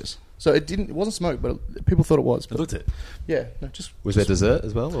delicious. So it wasn't smoked, but people thought it was. It looked it. Yeah. No, just Was there dessert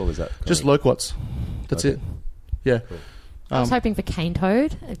as well, or was that just loquats? That's it. Yeah. Cool. I was hoping for cane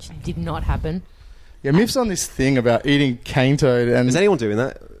toad. It did not happen. Yeah, Miff's on this thing about eating cane toad, and Is anyone doing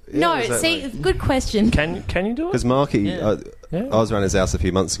that? No, is that see, good question. Can you do it? Because Marky, Yeah. I was around his house a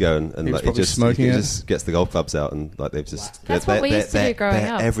few months ago, and He was like, probably smoking he it. just gets the golf clubs out, and like they've just That's what we used to do growing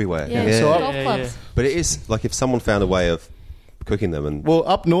they're up. everywhere. Yeah, So golf clubs. But it is like if someone found a way of cooking them, and well,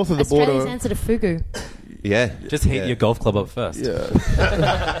 up north of the Australia's border. answer to fugu. yeah, Just heat yeah. your golf club up first. Yeah.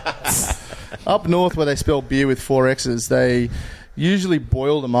 Up north where they spell beer with 4 X's, they usually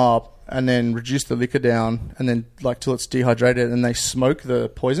boil them up and then reduce the liquor down and then like till it's dehydrated, and they smoke the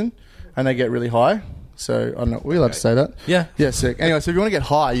poison and they get really high. So I don't know, are we allowed to say that? Yeah. Yeah, sick. Anyway, so if you want to get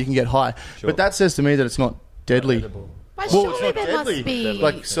high, you can get high. Sure. But that says to me that it's not deadly. But Well, it's surely not there deadly. must be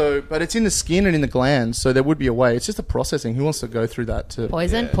Like so, but it's in the skin and in the glands, so there would be a way. It's just a processing. Who wants to go through that?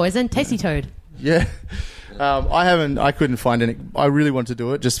 poison, tasty toad. Yeah. I couldn't find any. I really wanted to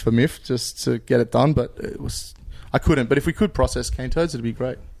do it just for Miff, just to get it done, but I couldn't. But if we could process cane toads, it'd be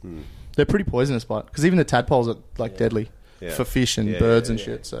great. They're pretty poisonous, but because even the tadpoles are like deadly Yeah. for fish and Yeah, birds yeah, and yeah.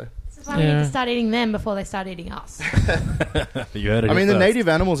 shit. So This is why we need to start eating them before they start eating us. You heard it. I mean, the first. native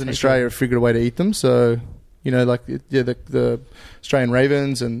animals in Australia have figured a way to eat them. So like the Australian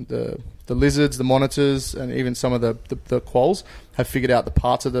ravens and the lizards, the monitors, and even some of the quolls have figured out the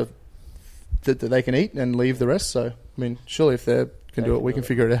parts of that they can eat and leave the rest. So I mean, surely if they can do it, we can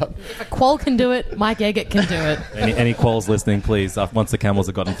figure it out. If a quoll can do it, Mike Eggert can do it. Any quolls listening, please, once the camels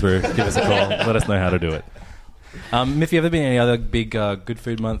have gotten through, give us a call. Let us know how to do it. Miff, have there been any other big Good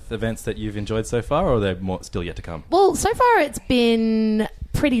Food Month events that you've enjoyed so far, or are there more still yet to come? Well, so far it's been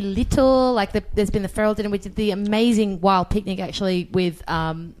pretty little. Like there's been the feral dinner. We did the amazing wild picnic actually with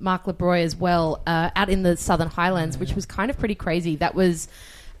Mark LeBroy as well out in the Southern Highlands, which was kind of pretty crazy. That was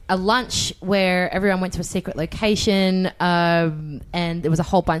a lunch where everyone went to a secret location and there was a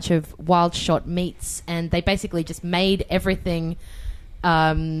whole bunch of wild shot meats, and they basically just made everything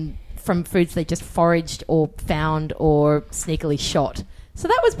from foods they just foraged or found or sneakily shot. So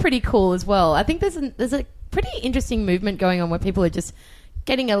that was pretty cool as well. I think there's a pretty interesting movement going on where people are just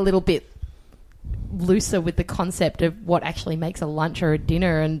getting a little bit looser with the concept of what actually makes a lunch or a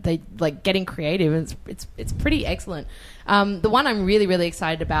dinner, and they like getting creative, and it's pretty excellent. The one I'm really, really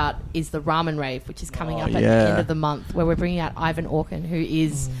excited about is the ramen rave, which is coming up at the end of the month, where we're bringing out Ivan Orkin, who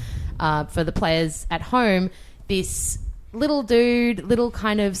is for the players at home, this little dude, little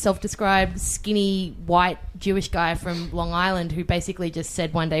kind of self-described skinny white Jewish guy from Long Island, who basically just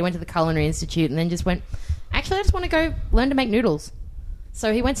said one day, he went to the Culinary Institute and then just went, actually I just want to go learn to make noodles.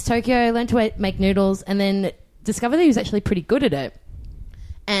 So he went to Tokyo, learned to make noodles, and then discovered that he was actually pretty good at it,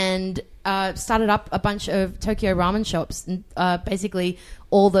 and started up a bunch of Tokyo ramen shops. And basically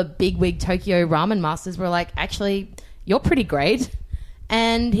all the bigwig Tokyo ramen masters were like, actually, you're pretty great.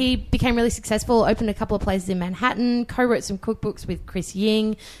 And he became really successful, opened a couple of places in Manhattan, co-wrote some cookbooks with Chris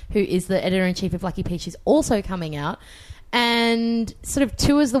Ying, who is the editor-in-chief of Lucky Peach, is also coming out, and sort of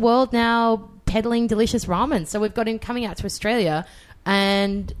tours the world now peddling delicious ramen. So we've got him coming out to Australia.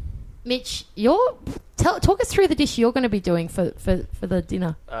 And Mitch, talk us through the dish you're going to be doing for the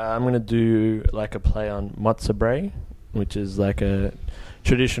dinner. I'm going to do like a play on matzo brie, which is like a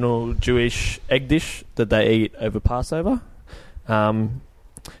traditional Jewish egg dish that they eat over Passover. So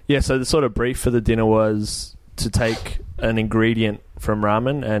the sort of brief for the dinner was to take an ingredient from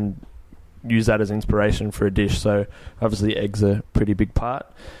ramen and use that as inspiration for a dish. So obviously eggs are a pretty big part.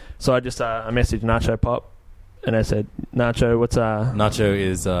 So I just I messaged Nacho Pop and I said, Nacho, what's Nacho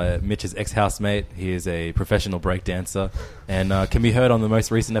is Mitch's ex-housemate. He is a professional breakdancer and can be heard on the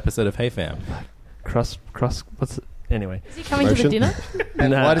most recent episode of Hey Fam. Cross, what's it? Anyway. Is he coming to the dinner?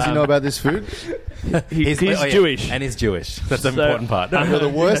 And why does he know about this food? He's Jewish. And he's Jewish. That's the important part. You're the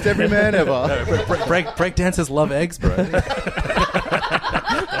worst everyman ever. Breakdancers love eggs, bro.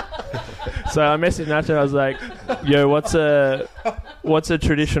 So I messaged Nacho. I was like, "Yo, what's a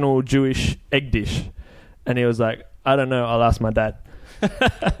traditional Jewish egg dish?" And he was like, "I don't know. I'll ask my dad."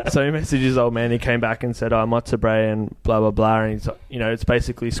 So he messaged his old man. He came back and said, "Oh, matzo brie and blah blah blah." And he's, it's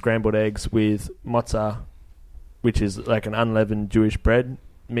basically scrambled eggs with matzah, which is like an unleavened Jewish bread,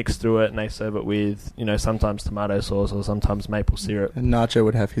 mixed through it, and they serve it with, sometimes tomato sauce or sometimes maple syrup. And Nacho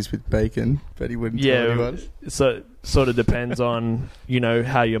would have his with bacon, but he wouldn't tell anyone. So it sort of depends on,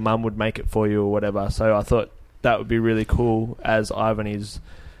 how your mum would make it for you or whatever. So I thought that would be really cool, as Ivan's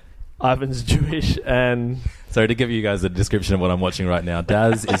Jewish, and So to give you guys a description of what I'm watching right now,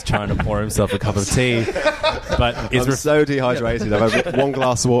 Daz is trying to pour himself a cup of tea, but is I'm so dehydrated. I've had one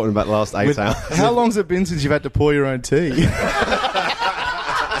glass of water in about the last 8 hours. How long's it been since you've had to pour your own tea?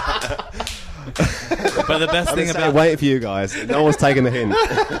 But the best thing about waiting for you guys. No one's taking the hint.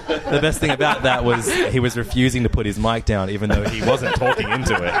 the best thing about that was he was refusing to put his mic down, even though he wasn't talking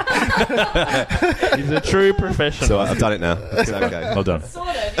into it. he's a true professional. So I've done it now. It's okay. Well done. Sort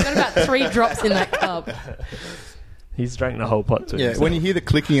of. You got about 3 drops in that cup. He's drank the whole pot too. Yeah, when you hear the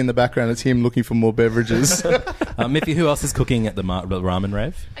clicking in the background, it's him looking for more beverages. Miffy, who else is cooking at the ramen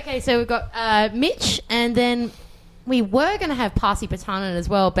rave? Okay, so we've got Mitch, and then we were going to have Pasi Patanen as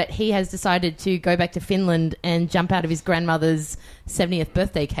well, but he has decided to go back to Finland and jump out of his grandmother's 70th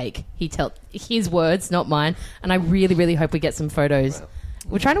birthday cake. He told his words, not mine, and I really, really hope we get some photos. Wow.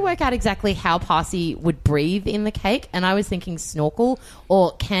 We're trying to work out exactly how Pasi would breathe in the cake, and I was thinking snorkel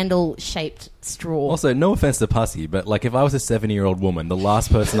or candle-shaped straw. Also, no offense to Pasi, but like if I was a 70-year-old woman, the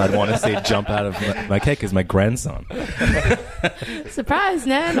last person I'd want to see jump out of my cake is my grandson. Surprise,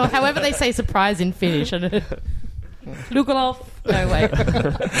 Nan, or however they say surprise in Finnish. Look off. No, wait.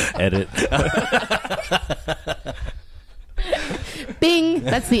 Edit. Bing.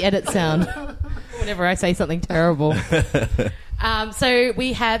 That's the edit sound. Whenever I say something terrible. So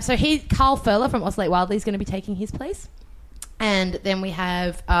we have... Carl Furler from Oscillate Wildly is going to be taking his place. And then we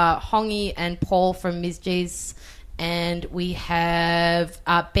have Hongi and Paul from Ms. G's. And we have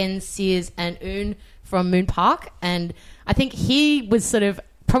Ben Sears and Un from Moon Park. And I think he was sort of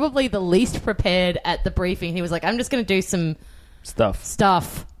probably the least prepared at the briefing. He was like, I'm just going to do some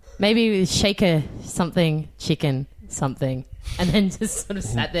stuff. Maybe shaker something, chicken something. And then just sort of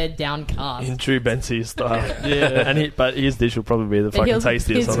sat there downcast. In true Bensi style. Yeah, but his dish will probably be the fucking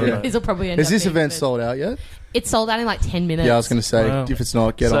tastiest. His will probably end Is up this being event good. sold out yet? It's sold out in like 10 minutes. Yeah, I was going to say, if it's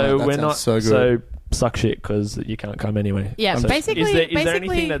not, get on it. That we're sounds not so good. So suck shit because you can't come anyway. Yeah, so basically, is there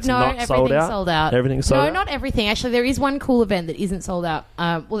anything that's no, not sold out? Sold out. Everything's sold out? No, not everything. Actually, there is one cool event that isn't sold out.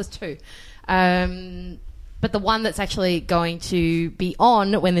 Well, there's 2. But the one that's actually going to be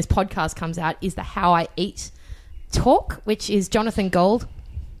on when this podcast comes out is the How I Eat talk, which is Jonathan Gold,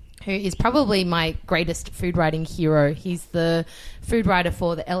 who is probably my greatest food writing hero. He's the food writer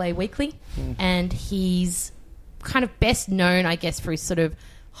for the LA Weekly, and he's kind of best known, I guess, for his sort of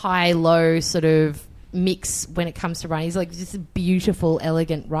high-low sort of mix when it comes to writing. He's like just a beautiful,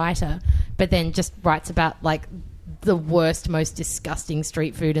 elegant writer, but then just writes about like the worst, most disgusting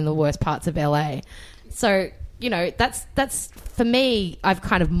street food in the worst parts of LA. So, you know, that's for me, I've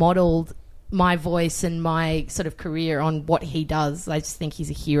kind of modeled my voice and my sort of career on what he does. I just think he's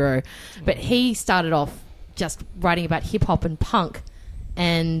a hero. But he started off just writing about hip hop and punk,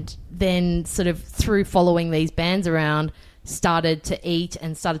 and then sort of through following these bands around started to eat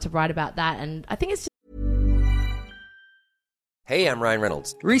and started to write about that. And I think it's just... Hey, I'm Ryan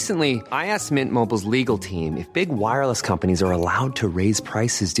Reynolds. Recently, I asked Mint Mobile's legal team if big wireless companies are allowed to raise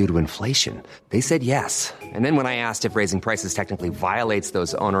prices due to inflation. They said yes. And then when I asked if raising prices technically violates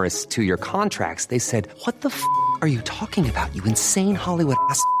those onerous 2-year contracts, they said, what the f*** are you talking about, you insane Hollywood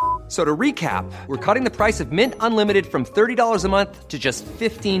ass f- So to recap, we're cutting the price of Mint Unlimited from $30 a month to just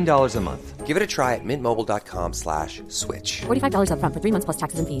 $15 a month. Give it a try at mintmobile.com/switch. $45 up front for 3 months plus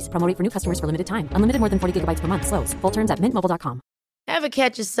taxes and fees. Promo rate for new customers for limited time. Unlimited more than 40 gigabytes per month. Slows full terms at mintmobile.com. Ever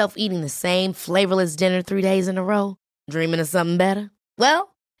catch yourself eating the same flavorless dinner 3 days in a row? Dreaming of something better?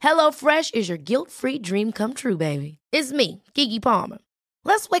 Well, HelloFresh is your guilt-free dream come true, baby. It's me, Keke Palmer.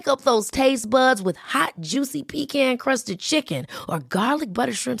 Let's wake up those taste buds with hot, juicy pecan-crusted chicken or garlic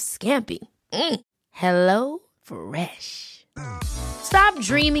butter shrimp scampi. Hello Fresh. Stop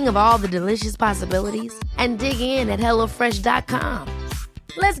dreaming of all the delicious possibilities and dig in at HelloFresh.com.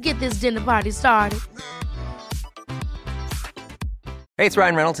 Let's get this dinner party started. Hey, it's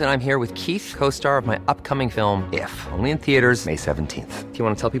Ryan Reynolds, and I'm here with Keith, co-star of my upcoming film, If, only in theaters May 17th. Do you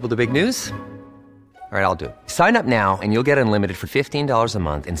want to tell people the big news? All right, I'll do it. Sign up now and you'll get unlimited for $15 a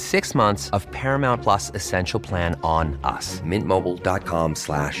month and 6 months of Paramount Plus Essential Plan on us.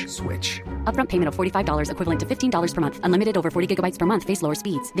 MintMobile.com/switch. Upfront payment of $45 equivalent to $15 per month. Unlimited over 40 gigabytes per month. Face lower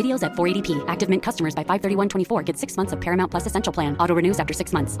speeds. Videos at 480p. Active Mint customers by 531.24 get 6 months of Paramount Plus Essential Plan. Auto renews after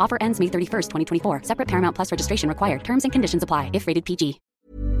 6 months. Offer ends May 31st, 2024. Separate Paramount Plus registration required. Terms and conditions apply if rated PG.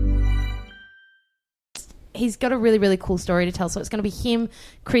 He's got a really, really cool story to tell. So it's going to be him,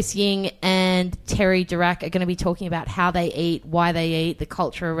 Chris Ying, and Terry Dirac are going to be talking about how they eat, why they eat, the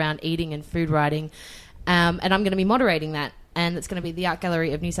culture around eating and food writing. And I'm going to be moderating that. And it's going to be the Art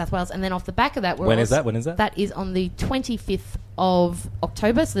Gallery of New South Wales. And then off the back of that... When is that? That is on the 25th of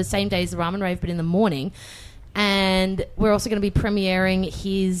October, so the same day as the Ramen Rave, but in the morning. And we're also going to be premiering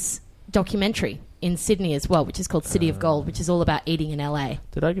his documentary in Sydney as well, which is called City of Gold, which is all about eating in LA.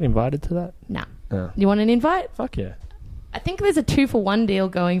 Did I get invited to that? No. Oh. You want an invite? Fuck yeah. I think there's a 2-for-1 deal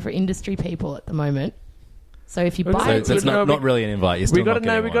going for industry people at the moment. So if you buy So it, it's not really an invite. You're still We got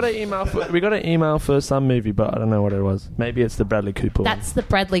not getting an email. We got an email for some movie, but I don't know what it was. Maybe it's the Bradley Cooper. That's the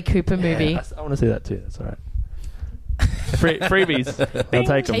Bradley Cooper movie. I want to see that too. That's all right. Freebies. I'll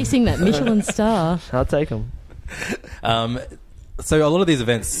take them. Chasing that Michelin star. I'll take them. So a lot of these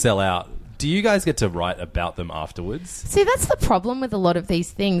events sell out. Do you guys get to write about them afterwards? See, that's the problem with a lot of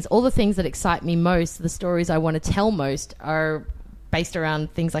these things. All the things that excite me most, the stories I want to tell most, are based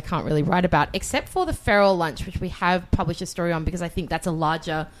around things I can't really write about, except for the feral lunch, which we have published a story on because I think that's a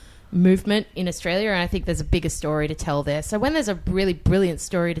larger movement in Australia, and I think there's a bigger story to tell there. So when there's a really brilliant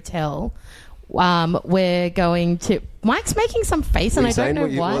story to tell, we're going to... Mike's making some face, and I don't know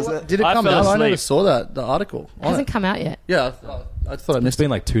why. Did it come out? I never saw that, the article. It hasn't come out yet. Yeah, I thought I missed it. It's been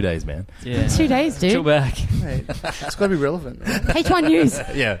like 2 days, man. Yeah. 2 days, dude. Chill back. Mate, it's got to be relevant. Page One News.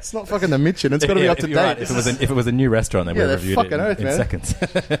 Yeah. It's not fucking the Mitchin. It's got to be up to date. Right. If it was a new restaurant, then we reviewed it in seconds.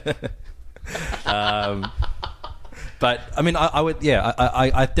 But I mean, I would,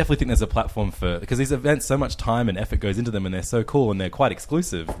 I definitely think there's a platform for, because these events, so much time and effort goes into them, and they're so cool and they're quite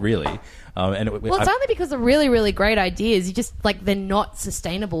exclusive, really. It's only because they're really, really great ideas. You just they're not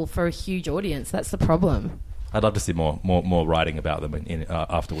sustainable for a huge audience. That's the problem. I'd love to see more writing about them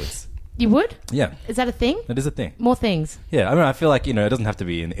afterwards. You would? Yeah. Is that a thing? It is a thing. More things. Yeah, I mean, I feel like, it doesn't have to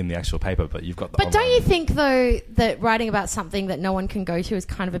be in the actual paper, but you've got the But online. don't you think, though, that writing about something that no one can go to is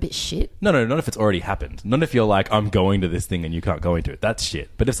kind of a bit shit? No, not if it's already happened. Not if you're like, I'm going to this thing and you can't go into it. That's shit.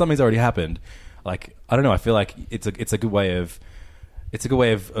 But if something's already happened, like, I don't know, I feel like it's a good way of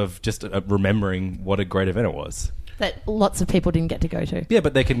just remembering what a great event it was. That lots of people didn't get to go to. Yeah,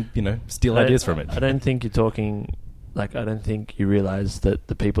 but they can, steal ideas from it. I don't think you're talking... I don't think you realise that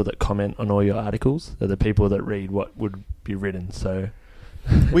the people that comment on all your articles are the people that read what would be written. So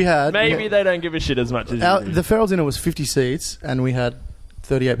we had... Maybe they don't give a shit as much as the Feral Dinner was 50 seats, and we had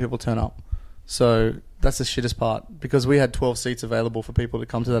 38 people turn up. So that's the shittest part, because we had 12 seats available for people to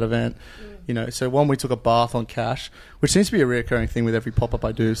come to that event. So we took a bath on cash, which seems to be a reoccurring thing with every pop-up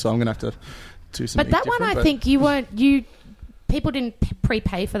I do, so I'm going to have to do something But that one, I think people didn't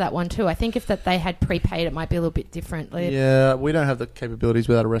prepay for that one too. I think if they had prepaid, it might be a little bit different. Yeah, we don't have the capabilities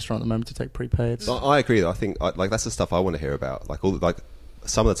without a restaurant at the moment to take prepaid. I agree, though. I think that's the stuff I want to hear about.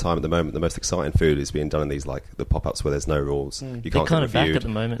 Some of the time at the moment, the most exciting food is being done in these the pop-ups where there's no rules. You can't kind get of back reviewed at the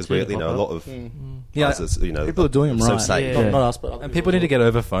moment. because we, a lot of people are doing them so right. safe. Not us, but And people need to get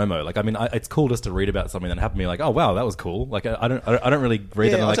over FOMO. I mean, it's cool just to read about something that happened to me. Like, oh wow, that was cool. Like, I don't really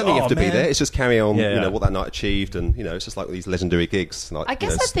read them. I don't think you have to be there. It's just carry on. Yeah. What that night achieved, and it's just like these legendary gigs. I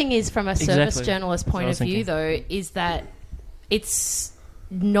guess the thing is, from a service journalist point of view, though, is that it's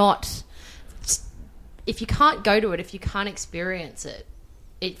not. If you can't go to it, if you can't experience it,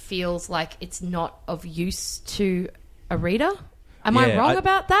 it feels like it's not of use to a reader. Am I wrong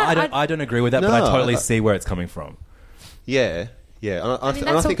about that? I don't agree with that, but I totally see where it's coming from. Yeah. And I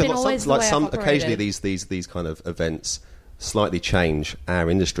think occasionally these kind of events slightly change our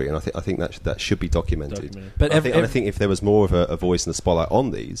industry, and I think that should be documented. But I think if there was more of a voice and a spotlight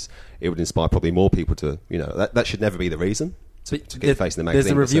on these, it would inspire probably more people to that should never be the reason. To get faced in the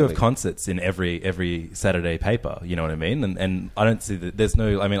magazine. There's a review of concerts in every Saturday paper. You know what I mean? And I don't see that. There's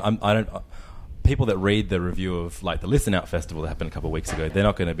no. I mean, I don't. People that read the review of the Listen Out Festival that happened a couple of weeks ago, they're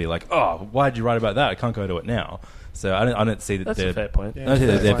not going to be like, "Oh, why did you write about that? I can't go to it now." So I don't see that. That's a fair point. Yeah.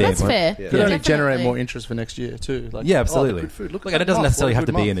 That's fair. Could only generate more interest for next year too. Absolutely. Good food. And it doesn't necessarily have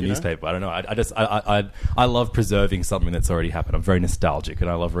to be in the newspaper. I don't know. I love preserving something that's already happened. I'm very nostalgic, and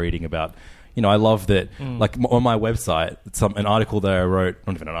I love reading about. I love that, on my website, an article that I wrote,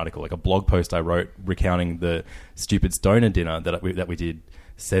 not even an article, a blog post I wrote recounting the stupid stoner dinner that we did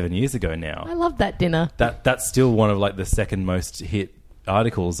 7 years ago now. I love that dinner. That's still one of the second most hit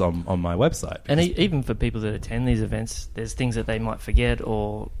articles on my website. And even for people that attend these events, there's things that they might forget,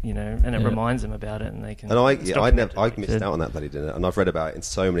 or and it reminds them about it, and they can. And I missed out on that bloody dinner, and I've read about it in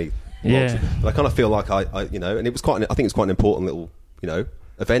so many blogs. But I kind of feel like I and it was I think it's quite an important little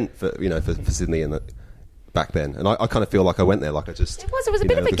event for for Sydney and back then, and I kind of feel like I went there it was a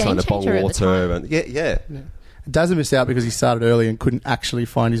bit of a game changer at the time. And yeah. Dazza missed out because he started early and couldn't actually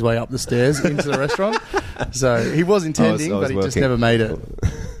find his way up the stairs into the restaurant. So he was intending, but he just never made it.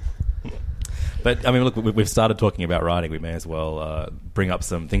 But I mean, look, we've started talking about writing. We may as well bring up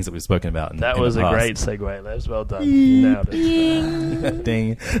some things that we've spoken about. That in was the a past. great segue, Les. Well done. You nailed it.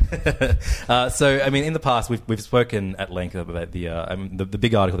 Ding. So, I mean, in the past, we've spoken at length about the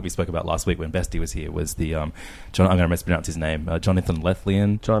big article that we spoke about last week when Bestie was here was the John. I'm going to mispronounce his name. Jonathan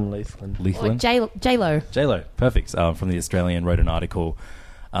Lethlean. John Leithland. Or J-Lo. J-Lo, perfect. From the Australian, wrote an article.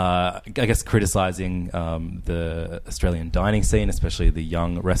 I guess criticising the Australian dining scene, especially the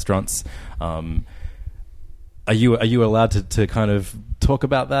young restaurants. Are you allowed to kind of talk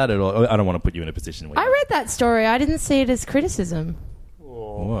about that at all? I don't want to put you in a position where I read that story. I didn't see it as criticism.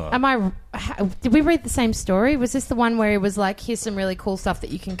 Did we read the same story? Was this the one where it was like, here's some really cool stuff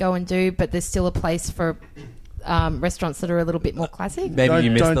that you can go and do, but there's still a place for restaurants that are a little bit more classic? Maybe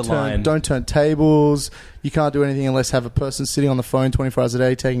you missed the line. Don't turn tables. You can't do anything unless have a person sitting on the phone 24 hours a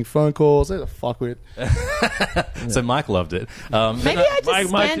day taking phone calls. They're the fuckwit. So Mike loved it. Maybe I just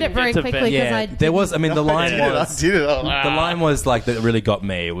scanned it very quickly because I there was. I mean, the line was. I did it. The line was like that really got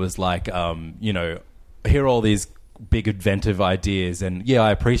me. It was like, here are all these big inventive ideas, and yeah,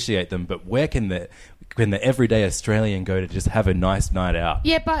 I appreciate them, but where can the everyday Australian go to just have a nice night out?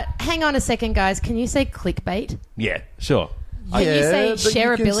 Yeah, but hang on a second, guys. Can you say clickbait? Yeah, sure. Can you say but you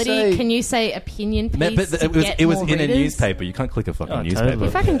shareability? Can you say opinion piece? But it was in a newspaper. You can't click a fucking newspaper. totally.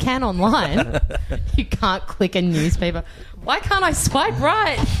 You fucking can online. You can't click a newspaper. Why can't I swipe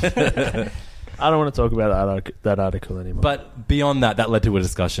right? I don't want to talk about that article anymore. But beyond that led to a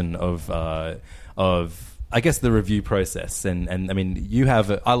discussion of I guess the review process, and I mean, you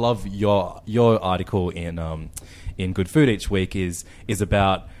have. I love your article in Good Food each week is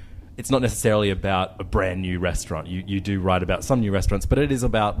about. It's not necessarily about a brand new restaurant. You do write about some new restaurants, but it is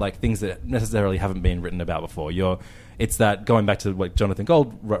about like things that necessarily haven't been written about before. It's that going back to like Jonathan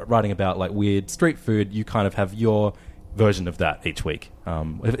Gold writing about like weird street food. You kind of have your version of that each week.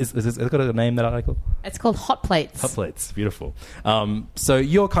 Has it got a name, that article? It's called Hot Plates. Hot Plates, beautiful. So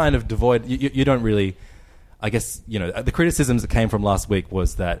you're kind of devoid. You don't really. I guess, the criticisms that came from last week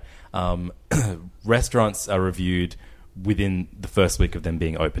was that restaurants are reviewed within the first week of them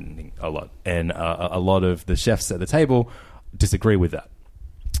being open a lot. And a lot of the chefs at the table disagree with that.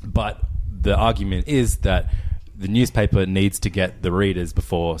 But the argument is that the newspaper needs to get the readers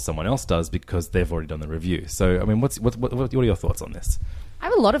before someone else does because they've already done the review. So, I mean, what are your thoughts on this? I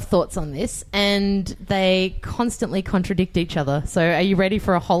have a lot of thoughts on this, and they constantly contradict each other. So are you ready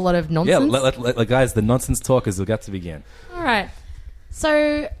for a whole lot of nonsense? Yeah, guys, the nonsense talk is got to begin. All right.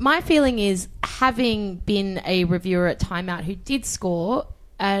 So my feeling is, having been a reviewer at Time Out who did score,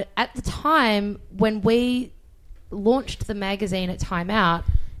 at the time when we launched the magazine at Time Out,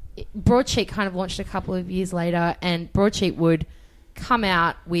 Broadsheet kind of launched a couple of years later, and Broadsheet would come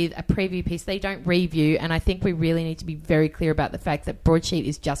out with a preview piece. They don't review, and I think we really need to be very clear about the fact that Broadsheet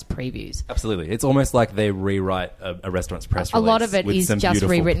is just previews. Absolutely. It's almost like they rewrite a restaurant's press release. A lot of it with is some just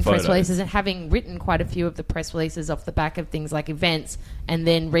rewritten photos. press releases, and having written quite a few of the press releases off the back of things like events, and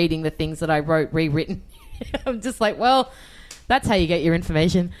then reading the things that I wrote rewritten, I'm just like, well, that's how you get your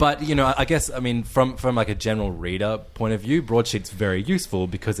information. But, I guess, I mean, from like a general reader point of view, Broadsheet's very useful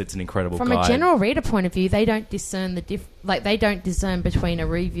because it's an incredible From guide. a general reader point of view, they don't discern they don't discern between a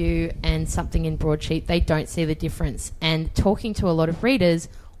review and something in Broadsheet. They don't see the difference. And talking to a lot of readers,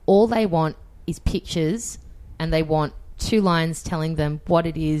 all they want is pictures, and they want 2 lines telling them what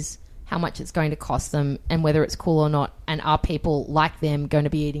it is, how much it's going to cost them, and whether it's cool or not, and are people like them going to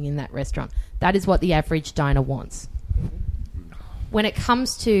be eating in that restaurant. That is what the average diner wants. When it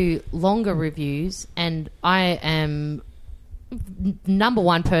comes to longer reviews, and I am number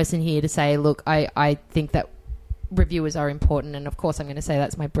one person here to say, look, I think that reviewers are important, and of course I'm going to say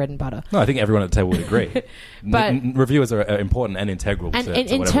that's my bread and butter. No, I think everyone at the table would agree. But reviewers are important and integral. And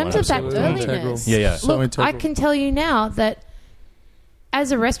to in terms of that earliness, yeah. Look, I can tell you now that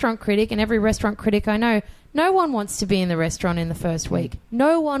as a restaurant critic, and every restaurant critic I know, no one wants to be in the restaurant in the first week.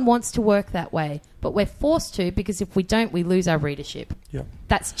 No one wants to work that way. But we're forced to, because if we don't, we lose our readership. Yeah.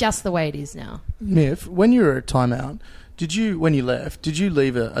 That's just the way it is now. Miff, when you were at Time Out, when you left, did you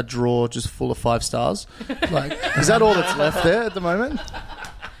leave a drawer just full of 5 stars? Like, is that all that's left there at the moment?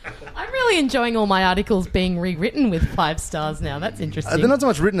 I'm really enjoying all my articles being rewritten with 5 stars now. That's interesting. They're not so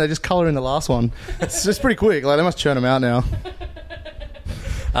much written, they just colour in the last one. It's just pretty quick. Like, they must churn them out now.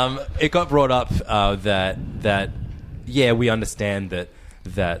 It got brought up that we understand that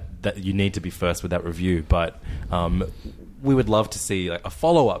you need to be first with that review, but we would love to see like a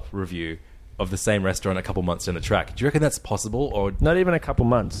follow-up review of the same restaurant a couple months down the track. Do you reckon that's possible? Or not even a couple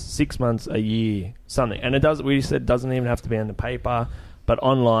months, 6 months, a year, something. And it doesn't even have to be in the paper, but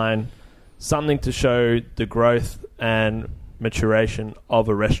online, something to show the growth and maturation of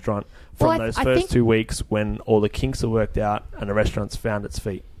a restaurant from Well, those I first think- 2 weeks when all the kinks are worked out and the restaurant's found its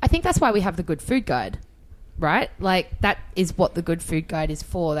feet. I think that's why we have the Good Food Guide, right? Like, that is what the Good Food Guide is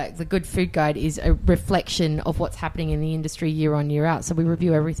for. That the Good Food Guide is a reflection of what's happening in the industry year on, year out. So we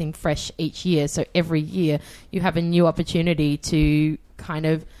review everything fresh each year. So every year you have a new opportunity to kind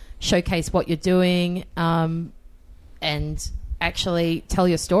of showcase what you're doing and actually tell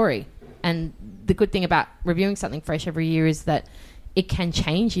your story. And the good thing about reviewing something fresh every year is that it can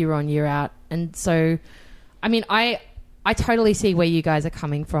change year on, year out. And so, I mean, I totally see where you guys are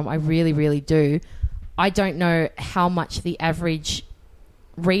coming from. I really, really do. I don't know how much the average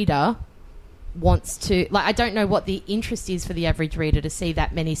reader wants to... Like, I don't know what the interest is for the average reader to see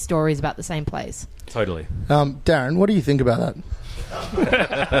that many stories about the same place. Totally. Darren, what do you think about that?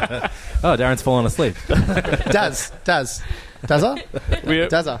 Oh, Darren's fallen asleep. Dazza?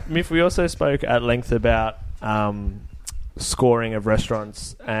 Miff, we also spoke at length about scoring of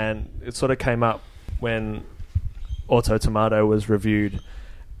restaurants, and it sort of came up when Auto Tomato was reviewed,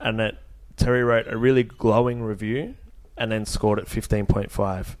 and that Terry wrote a really glowing review and then scored it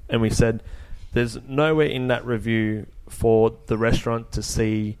 15.5. And we said there's nowhere in that review for the restaurant to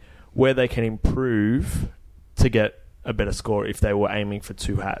see where they can improve to get a better score if they were aiming for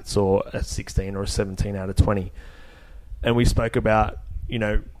 2 hats or a 16 or a 17 out of 20. And we spoke about, you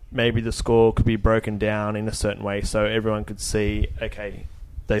know, maybe the score could be broken down in a certain way so everyone could see, okay,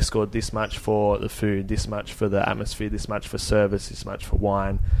 they scored this much for the food, this much for the atmosphere, this much for service, this much for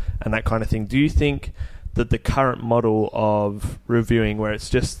wine, and that kind of thing. Do you think that the current model of reviewing, where it's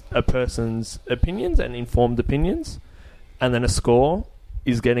just a person's opinions and informed opinions and then a score,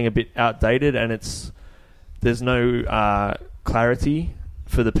 is getting a bit outdated, and there's no clarity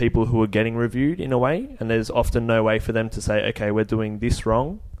for the people who are getting reviewed in a way, and there's often no way for them to say, okay, we're doing this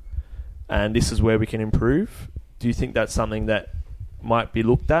wrong and this is where we can improve? Do you think that's something that might be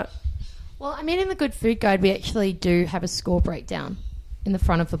looked at? Well, I mean, in the Good Food Guide, we actually do have a score breakdown in the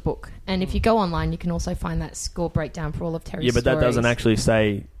front of the book. And if you go online, you can also find that score breakdown for all of Terry's stories. Yeah, but that doesn't actually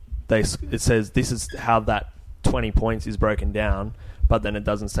say... It says this is how that 20 points is broken down, but then it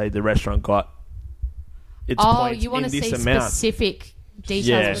doesn't say the restaurant got its points you want in to this see amount. specific details?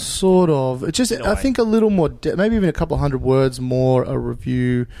 Yeah. Sort of. It just, I think a little more, maybe even a couple of hundred words more, a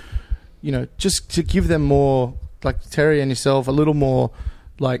review, you know, just to give them more, like Terry and yourself, a little more,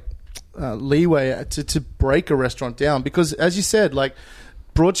 like, leeway to break a restaurant down. Because, as you said, like,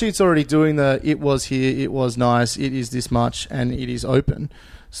 Broadsheet's already doing it was here, it was nice, it is this much, and it is open.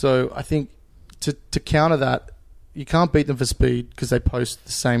 So I think to counter that, you can't beat them for speed because they post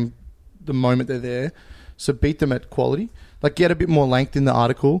the moment they're there. So beat them at quality. Like, get a bit more length in the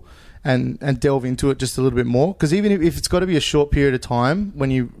article and delve into it just a little bit more. Because even if it's got to be a short period of time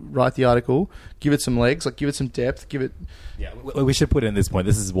when you write the article, give it some legs, like give it some depth, give it... Yeah, we should put in this point.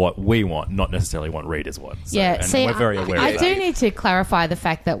 This is what we want, not necessarily what readers want. So, Yeah, and see, we're very aware I of do that. need to clarify the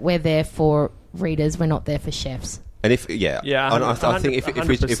fact that we're there for readers, we're not there for chefs. And I think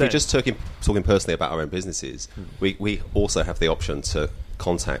if we're just talking personally about our own businesses, we also have the option to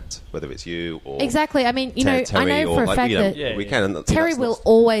contact, whether it's you or Exactly. I mean, I Terry, know for a fact that we can. And Terry that's will not-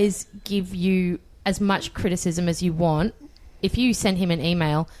 always give you as much criticism as you want. If you send him an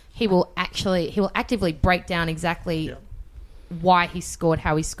email, he will actively break down exactly why he scored,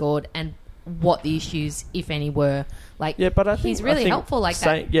 how he scored, and what the issues, if any, were. Like, Yeah, but I think he's really helpful like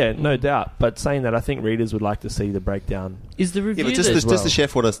that. Yeah, no doubt. But saying that, I think readers would like to see the breakdown. Is the review Yeah, but does the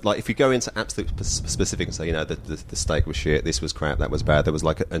chef want to, like, if you go into absolute specific and say, you know, the steak was shit, this was crap, that was bad, there was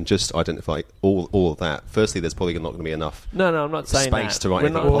like, and just identify all of that. Firstly, there's probably not going to be enough. No, I'm not saying space that. to write We're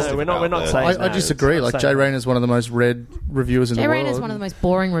anything not, positive we're not about saying there. I that. disagree. It's Like, not Jay saying that. Rayner's one of the most read reviewers in Jay the world. Rayner's one of the most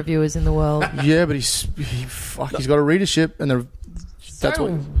boring reviewers in the world. Yeah, but he's got a readership, and that's So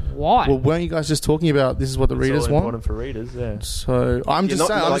what. what? Well, weren't you guys just talking about this is what the It's readers all want? important for readers, yeah. So I'm just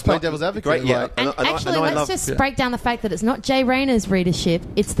saying, I'm just playing devil's advocate. Great, yeah. like- And actually, let's just break down the fact that it's not Jay Rayner's readership,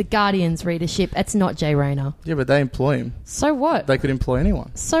 it's the Guardian's readership. It's not Jay Rayner. yeah, but they employ him. So what? They could employ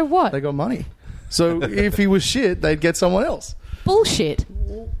anyone. So what? They got money. So if he was shit, they'd get someone else. Bullshit.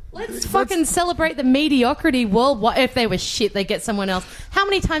 Let's fucking celebrate the mediocrity world. What if they were shit, they get someone else? How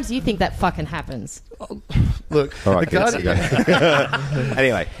many times do you think that fucking happens? Look, All right, the Guardian.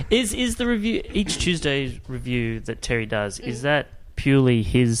 Anyway, Is the review each Tuesday's review that Terry does? Is that purely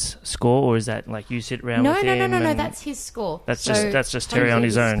his score, or is that like you sit around No, with no, him? no. and That's his score. That's So just Terry on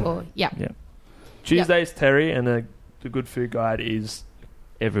his own. score. Yeah. Yeah, Tuesday's Terry, and the Good Food Guide is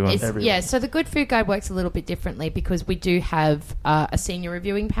everyone. Yeah, so the Good Food Guide works a little bit differently because we do have a senior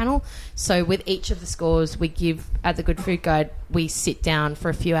reviewing panel. So with each of the scores we give at the Good Food Guide, we sit down for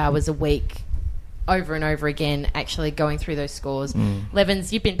a few hours a week over and over again, actually going through those scores.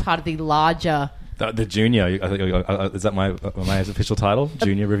 Levins, you've been part of the larger... The junior, is that my official title?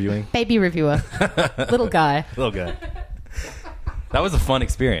 Junior reviewing? Baby reviewer. Little guy. Little guy. That was a fun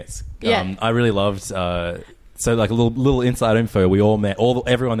experience. Yeah. I really loved... so like a little inside info, we all met,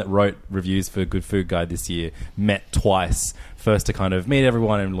 everyone that wrote reviews for Good Food Guide this year met twice. First to kind of meet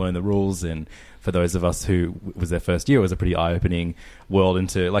everyone and learn the rules, and for those of us who was their first year, it was a pretty eye-opening world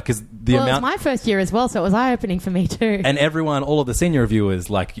into like because the well, amount. It was my first year as well, so it was eye-opening for me too. And everyone, all of the senior reviewers,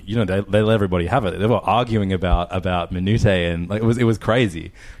 like they let everybody have it. They were arguing about minute, and like it was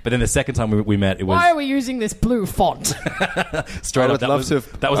crazy. But then the second time we met, it was why are we using this blue font? Straight up, that was a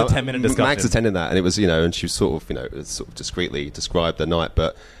 10-minute discussion. Max attended that, and it was and she sort of sort of discreetly described the night,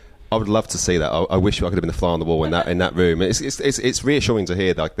 but. I would love to see that. I wish I could have been the fly on the wall in that room. It's reassuring to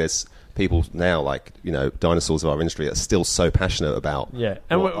hear like there's people now like dinosaurs of our industry that are still so passionate about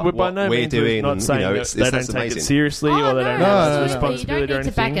and we're by no means doing. Not saying they don't take amazing. it seriously or they don't have responsibility. You don't need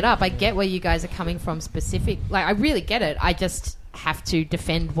to back it up. I get where you guys are coming from. I really get it. I just have to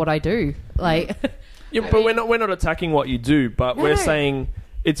defend what I do. Like, but we're not attacking what you do. But we're saying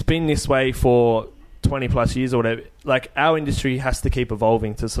it's been this way for 20 plus years or whatever. Like, our industry has to keep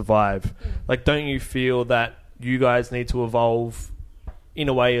evolving to survive. Like, don't you feel that you guys need to evolve in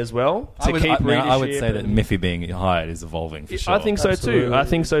a way as well to keep readership? I would say that Miffy being hired is evolving for sure. I think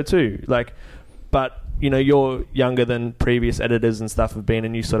so too. Like, but you're younger than previous editors and stuff have been,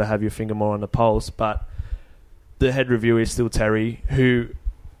 and you sort of have your finger more on the pulse. But the head reviewer is still Terry, who,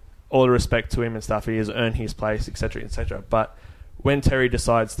 all the respect to him and stuff, he has earned his place, etc., etc. But when Terry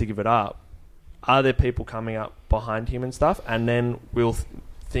decides to give it up, are there people coming up behind him and stuff? And then will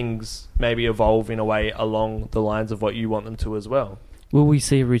things maybe evolve in a way along the lines of what you want them to as well? Will we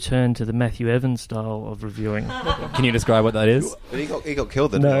see a return to the Matthew Evans style of reviewing? Can you describe what that is? He got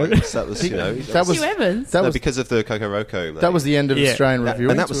killed. That was Matthew Evans. That was because of the Coco Roco. That was the end of Australian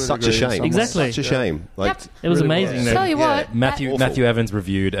reviewing, and that was such a shame. Exactly, such a shame. Like it was really amazing. Tell you what, Matthew Evans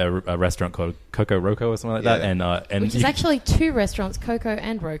reviewed a restaurant called Coco Roco or something like that, and which is actually two restaurants, Coco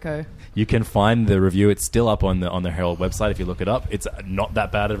and Roco. You can find the review. It's still up on the Herald website if you look it up. It's not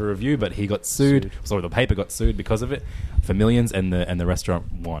that bad of a review, but he got sued. Sorry, the paper got sued because of it for millions, and the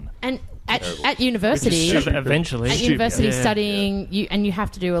restaurant won. And at university, eventually, studying, you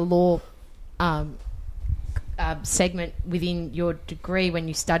have to do a law segment within your degree when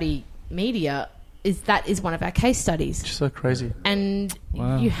you study media. That is one of our case studies. It's so crazy. And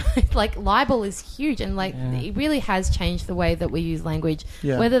you like libel is huge, and it really has changed the way that we use language.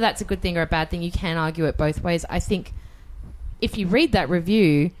 Yeah. Whether that's a good thing or a bad thing, you can argue it both ways. I think if you read that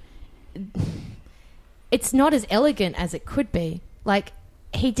review, it's not as elegant as it could be. Like,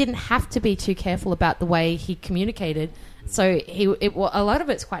 he didn't have to be too careful about the way he communicated. So a lot of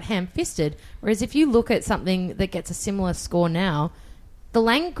it's quite ham-fisted. Whereas if you look at something that gets a similar score now, the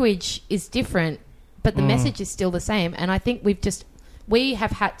language is different, but the message is still the same. And I think we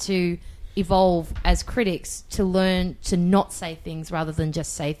have had to evolve as critics to learn to not say things rather than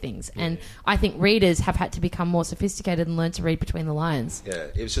just say things. And I think readers have had to become more sophisticated and learn to read between the lines. Yeah,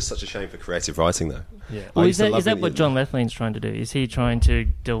 it was just such a shame for creative writing, though. Yeah. Well, is that what John Lethlean's trying to do? Is he trying to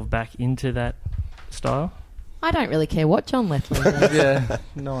delve back into that style? I don't really care what John Lethlean does. Yeah,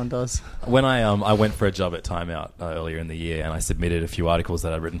 no one does. When I went for a job at Time Out earlier in the year, and I submitted a few articles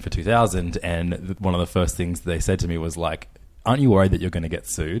that I'd written for 2000, and one of the first things they said to me was like, aren't you worried that you're going to get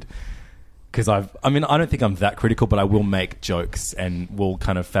sued? Because I don't think I'm that critical, but I will make jokes and will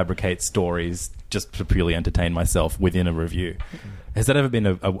kind of fabricate stories just to purely entertain myself within a review. Has that ever been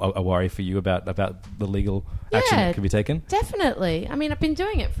a worry for you about the legal action that could be taken? Definitely. I mean, I've been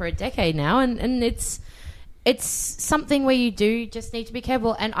doing it for a decade now, and it's something where you do just need to be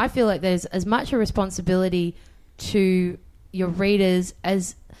careful. And I feel like there's as much a responsibility to your readers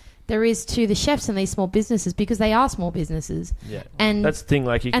as there is to the chefs in these small businesses, because they are small businesses. Yeah, and that's the thing.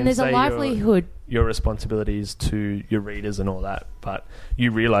 Like, you can there's say a livelihood. Your responsibilities to your readers and all that, but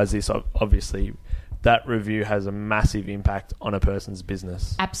you realise this. Obviously, that review has a massive impact on a person's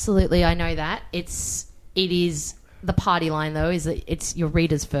business. Absolutely, I know that. It is the party line, though, is that it's your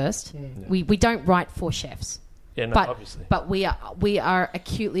readers first. Yeah. We don't write for chefs. Yeah, no, obviously. But we are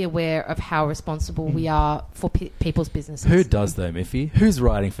acutely aware of how responsible we are for people's businesses. Who does though, Miffy? Who's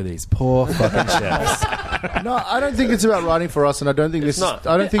writing for these poor fucking chefs? No, I don't think it's about writing for us, and I don't think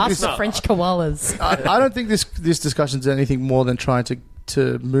the French koalas. I don't think this discussion is anything more than trying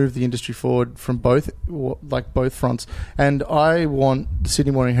to move the industry forward from both fronts. And I want the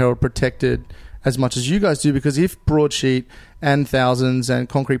Sydney Morning Herald protected as much as you guys do, because if Broadsheet and Thousands and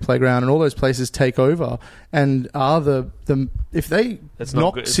Concrete Playground and all those places take over and are if they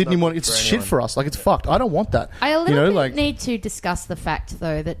knock Sydney morning, it's shit for us. Like, it's fucked. I don't want that. I a little bit need to discuss the fact,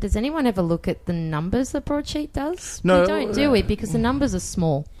 though, that does anyone ever look at the numbers that Broadsheet does? No. We don't, do we? Because the numbers are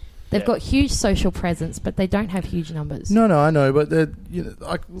small. They've got huge social presence, but they don't have huge numbers. No, I know, but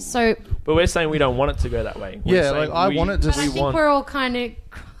but we're saying we don't want it to go that way. I want it to. But I think we're all kind of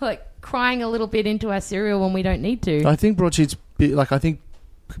like crying a little bit into our cereal when we don't need to. I think Broadsheet's let's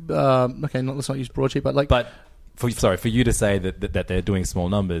not use Broadsheet, but for you to say that they're doing small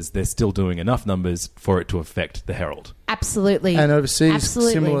numbers, they're still doing enough numbers for it to affect the Herald. Absolutely. And overseas,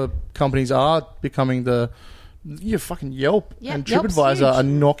 similar companies are becoming fucking Yelp and TripAdvisor are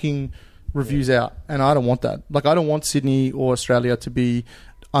knocking reviews out, and I don't want that. Like, I don't want Sydney or Australia to be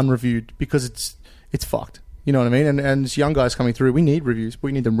unreviewed because it's fucked. You know what I mean? And as young guys coming through, we need reviews.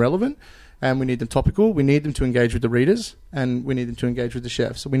 We need them relevant, and we need them topical. We need them to engage with the readers, and we need them to engage with the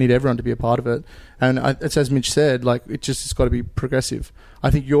chefs. So we need everyone to be a part of it. And it's as Mitch said, like, it's got to be progressive.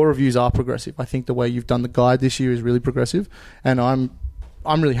 I think your reviews are progressive. I think the way you've done the guide this year is really progressive, and I'm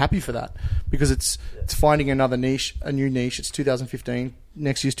really happy for that, because it's finding another niche, a new niche. It's 2015.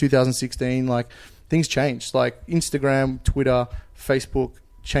 Next year's 2016. Like, things change. Like, Instagram, Twitter, Facebook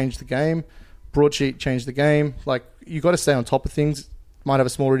changed the game. Broadsheet changed the game. Like, you got to stay on top of things. Might have a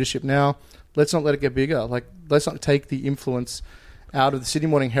small readership now. Let's not let it get bigger. Like, let's not take the influence out of the Sydney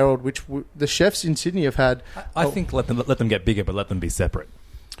Morning Herald, which the chefs in Sydney have had. I think let them get bigger, but let them be separate.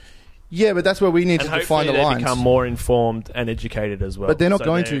 Yeah, but that's where we need to define the lines. Become more informed and educated as well. But they're not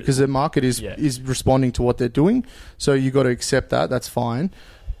going to, because the market is responding to what they're doing. So you got to accept that. That's fine.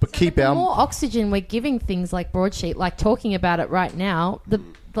 But the more oxygen we're giving things like Broadsheet, like talking about it right now.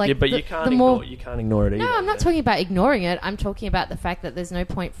 You can't ignore it either. No, I'm not talking about ignoring it. I'm talking about the fact that there's no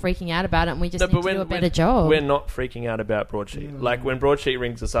point freaking out about it, and we just need to do a better job. We're not freaking out about Broadsheet. Like, when Broadsheet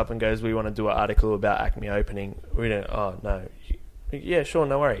rings us up and goes, we want to do an article about Acme opening, we don't, oh, no. Yeah, sure,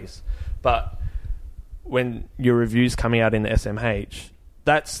 no worries. But when your review's coming out in the SMH,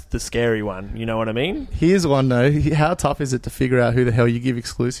 that's the scary one. You know what I mean? Here's one, though. How tough is it to figure out who the hell you give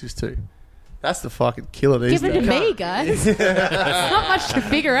exclusives to? That's the fucking killer these days. Give it to me, guys. It's not much to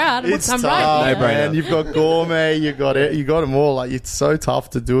figure out. It's I'm tough, right here. man. You've got Gourmet, you got them all. Like, it's so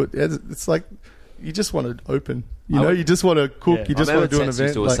tough to do it. It's like you just want to open. You just want to cook. Yeah. You just want to do an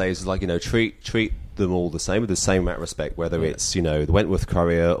event. Used to say is like, treat them all the same with the same amount of respect, whether it's the Wentworth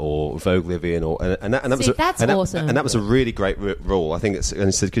Courier or Vogue Living that's awesome. And that was a really great rule. I think it's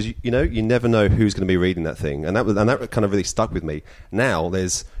because you never know who's going to be reading that thing, and that kind of really stuck with me. Now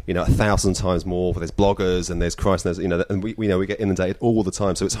there's 1,000 times more. There's bloggers and there's Christ, and there's and we get inundated all the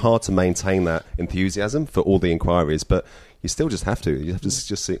time, so it's hard to maintain that enthusiasm for all the inquiries. But you still just have to. You have to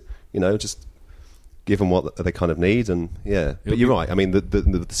just see, just give them what they kind of need, and But you're right. I mean,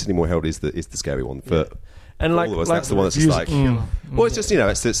 the Sydney Morning Herald is the scary one for and all of us. That's the one that's just like, well, it's just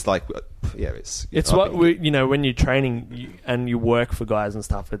it's like, it's what we when you're training and you work for guys and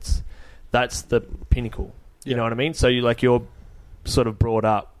stuff. That's the pinnacle. You know what I mean? So you're sort of brought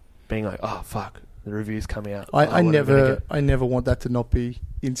up being like, oh fuck, the review's coming out. I never want that to not be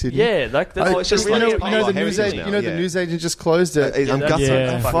in Sydney. Yeah, like it's just the newsagent just closed it. I'm gutted.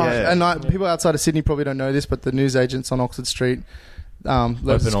 And people outside of Sydney probably don't know this, but the newsagents on Oxford Street,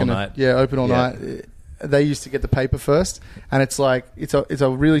 open all night. Yeah, open all night. They used to get the paper first, and it's like it's a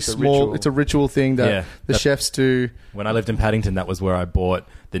really small. It's a ritual thing that the chefs do. When I lived in Paddington, that was where I bought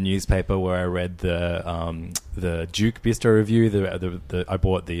the newspaper, where I read the Duke Bistro review. I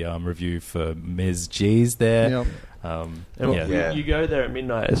bought the review for Ms. G's there. Yep. You go there at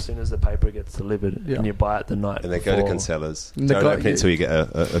midnight as soon as the paper gets delivered, and you buy it the night. And then before. go to Kinsella's. Don't open it until you get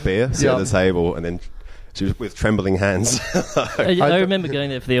a beer, sit at the table, and then. With trembling hands. I remember going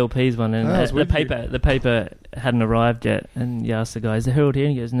there for the LPs one, and the paper hadn't arrived yet. And you asked the guy, "Is the Herald here?"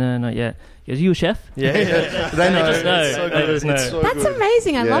 And he goes, "No, not yet." He goes, "You a chef?" Yeah. They just know. That's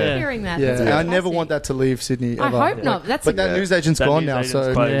amazing. I love hearing that. Yeah, I never want that to leave Sydney. I hope not. But that newsagent's gone now,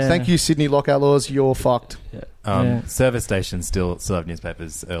 so thank you, Sydney Lock Outlaws. You're fucked. Service stations still have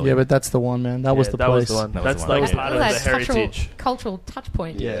newspapers early. Yeah, but that's the one, man. That was the place. Was the one. That's like part of the heritage. Cultural touch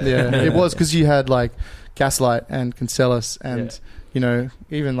point. Yeah. It was because you had like Gaslight and Kinsellas and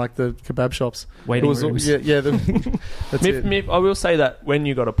even like the kebab shops. Waiting rooms. That's it. I will say that when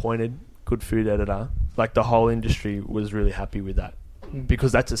you got appointed good food editor, like the whole industry was really happy with that,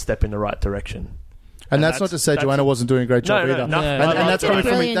 because that's a step in the right direction. And that's not to say Joanna wasn't doing a great job either. No, and that's coming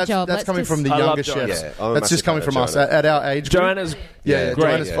from the younger chefs. That's just coming from us at our age group. Joanna's great.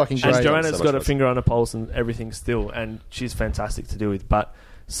 Joanna's fucking great. And Joanna's got a finger on the pulse and everything still, and she's fantastic to do with. But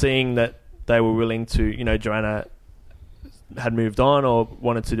seeing that they were willing to, you know, Joanna had moved on or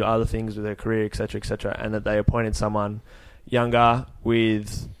wanted to do other things with her career, etc., and that they appointed someone younger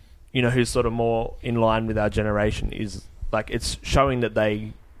with, you know, who's sort of more in line with our generation, is like, it's showing that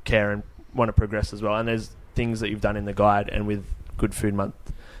they care and want to progress as well. And there's things that you've done in the guide and with Good Food Month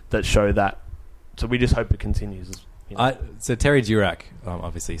that show that. So we just hope it continues. You know. So Terry Durack,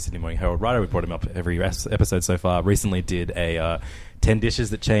 obviously Sydney Morning Herald writer, we brought him up every episode so far, recently did a 10 Dishes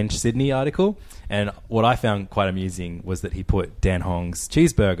That Changed Sydney article. And what I found quite amusing was that he put Dan Hong's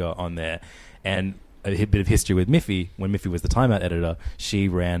cheeseburger on there. And a bit of history with Miffy. When Miffy was the Time Out editor, she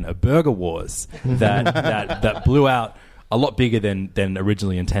ran a burger wars that blew out a lot bigger than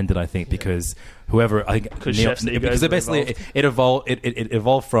originally intended, I think, because whoever, I think, because basically it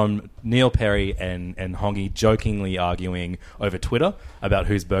evolved from Neil Perry and Hongi jokingly arguing over Twitter about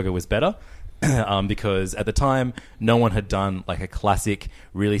whose burger was better. Because at the time, no one had done like a classic,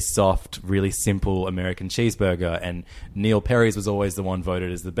 really soft, really simple American cheeseburger, and Neil Perry's was always the one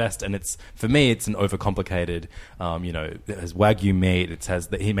voted as the best. And for me, it's an overcomplicated. It has Wagyu meat.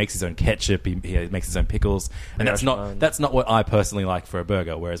 He makes his own ketchup. He makes his own pickles, and that's not what I personally like for a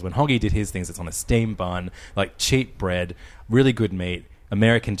burger. Whereas when Hongi did his things, it's on a steam bun, like cheap bread, really good meat,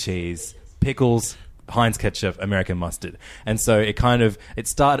 American cheese, pickles, Heinz ketchup, American mustard. And so it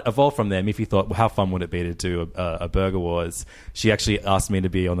evolved from there. Miffy thought, well, how fun would it be to do a burger wars? She actually asked me to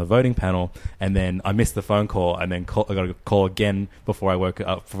be on the voting panel, and then I missed the phone call, and then I got a call again before I woke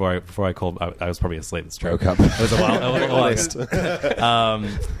up. Before I called, I was probably asleep. It's true. Woke up. It was a while.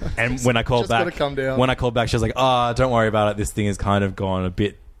 And when I called back, she was like, "Oh, don't worry about it. This thing has kind of gone a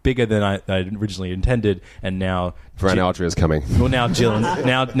bit bigger than I originally intended, and now Fran Aldria's coming." Well, now Jill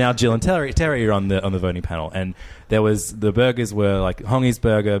and Terry are on the voting panel, and the burgers were like Hongi's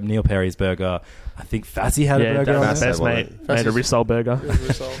burger, Neil Perry's burger. I think Fassi had a burger. Best made a Rissole burger.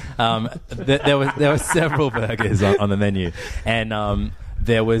 There were several burgers on the menu, and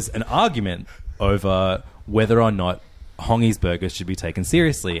there was an argument over whether or not Hongi's burgers should be taken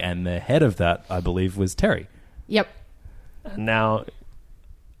seriously, and the head of that, I believe, was Terry. Yep. And now.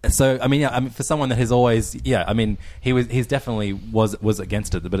 So for someone that has always, he's definitely was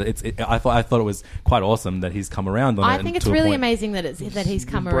against it, but I thought it was quite awesome that he's come around on it. I think it's really amazing that he's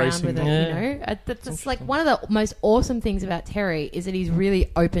come around with it. You know, that's like one of the most awesome things about Terry is that he's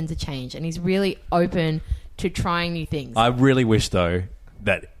really open to change and he's really open to trying new things. I really wish though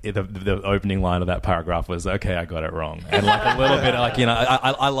that the opening line of that paragraph was, "Okay, I got it wrong," and like a little bit like,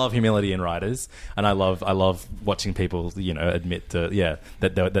 I love humility in writers, and I love watching people admit to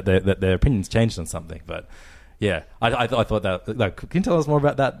that their opinions changed on something. But I thought that. Like, can you tell us more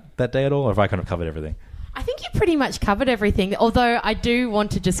about that day at all, or have I kind of covered everything? I think you pretty much covered everything. Although I do want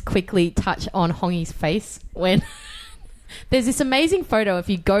to just quickly touch on Hongi's face when there's this amazing photo. If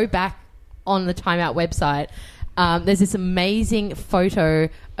you go back on the Time Out website. There's this amazing photo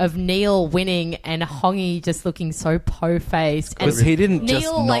of Neil winning and Hongi just looking so po-faced. Because he didn't Neil,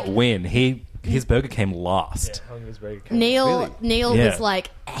 just not win. His burger came last. Yeah, Hongi's burger came Neil was like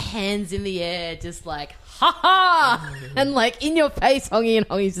hands in the air, just like, ha ha! And like, in your face, Hongi, and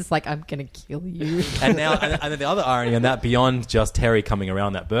Hongi's just like, I'm going to kill you. And now, and then the other irony on that, beyond just Terry coming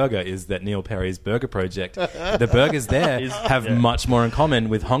around that burger, is that Neil Perry's burger project, the burgers there have much more in common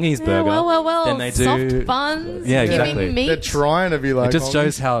with Hongi's burger than they do. Soft buns, yeah, exactly. meat. They're trying to be like. It just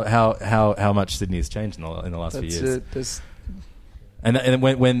shows how much Sydney has changed in the last few years. And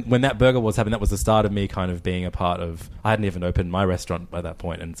when that burger was happening, that was the start of me kind of being a part of. I hadn't even opened my restaurant by that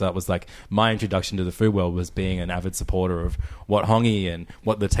point, and so it was like my introduction to the food world was being an avid supporter of what Hongi and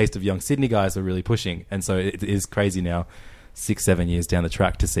what the Taste of Young Sydney guys are really pushing. And so it is crazy now, 6-7 years down the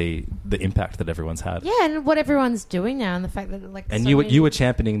track, to see the impact that everyone's had. Yeah, and what everyone's doing now, and the fact that like. And you were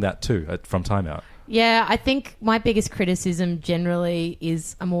championing that too from Time Out. Yeah, I think my biggest criticism generally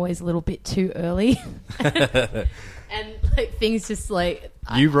is I'm always a little bit too early. And like things just like...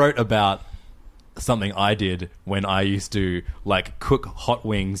 You wrote about something I did when I used to like cook hot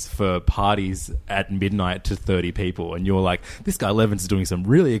wings for parties at midnight to 30 people, and you were like, this guy Levin's doing some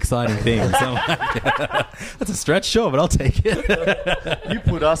really exciting things. I'm like, that's a stretch, sure, but I'll take it. You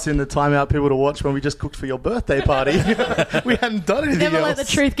put us in the Time Out people to watch when we just cooked for your birthday party. We hadn't done anything Never else. let the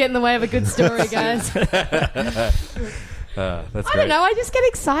truth get in the way of a good story, guys. That's I great. don't know. I just get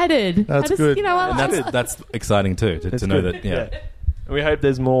excited. That's good. You know, and that's exciting too to know that. Yeah. And we hope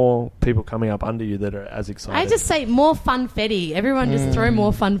there's more people coming up under you that are as excited. I just say more funfetti. Everyone just throw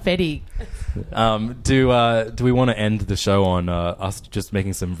more funfetti. Do we want to end the show on us just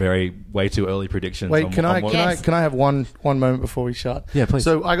making some way too early predictions? Wait, can I have one moment before we shut? Yeah, please.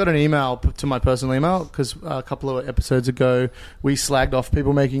 So I got an email to my personal email because a couple of episodes ago we slagged off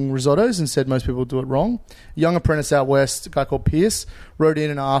people making risottos and said most people do it wrong. Young apprentice out west, a guy called Pierce, wrote in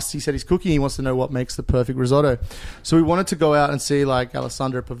and asked. He said he's cooking. He wants to know what makes the perfect risotto. So we wanted to go out and see like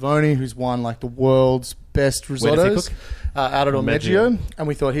Alessandro Pavoni, who's won like the world's best risottos out at Ormeggio, and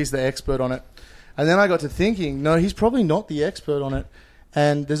we thought he's the expert on it. And then I got to thinking, no, he's probably not the expert on it.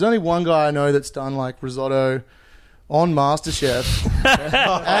 And there's only one guy I know that's done like risotto on MasterChef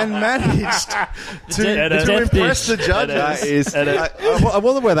and managed to impress the judges. I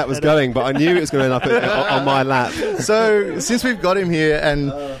wonder where that was going, but I knew it was going to end up on my lap. So since we've got him here,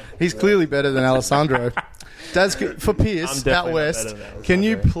 and he's clearly better than Alessandro, Daz, for Pierce out west, can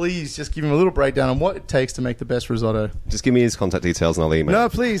you please just give him a little breakdown on what it takes to make the best risotto? Just give me his contact details and I'll email. No,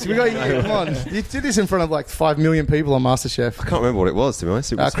 please. We got you. Come on. You did this in front of like 5 million people on MasterChef. I can't remember what it was, to be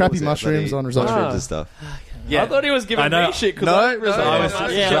honest. It was, crappy mushrooms on risotto. Mushrooms and stuff. Yeah. I thought he was giving me shit because I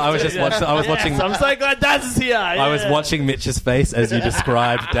was watching. I'm so glad Daz is here. I was watching Mitch's face as you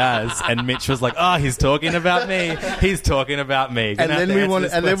described Daz, and Mitch was like, "Oh, he's talking about me. He's talking about me." And then we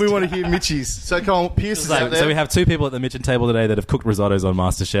want to hear Mitchie's. So come on, Pierce is out there. So we have two people at the Mitchin table today that have cooked risottos on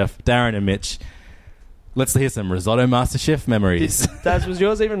MasterChef, Darren and Mitch. Let's hear some risotto MasterChef memories. Daz, was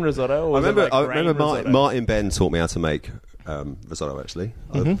yours even risotto? Or I remember risotto? Martin Ben taught me how to make risotto, actually.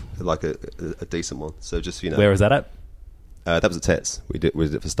 Like a decent one. So just, Where was that at? That was at Tets. We did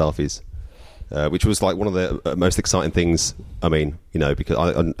it for Staffies, which was like one of the most exciting things. I mean, because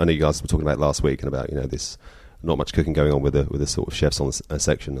I know you guys were talking about it last week and about, this not much cooking going on with the sort of chefs on the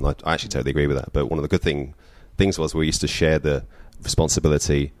section, and I actually totally agree with that. But one of the good things was we used to share the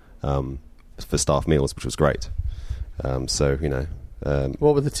responsibility for staff meals, which was great. What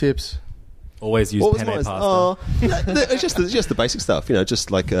were the tips? Always use penne pasta. It's just the basic stuff, just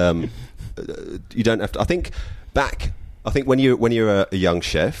like you don't have to. I think when you're a young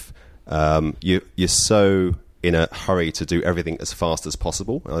chef, you're so in a hurry to do everything as fast as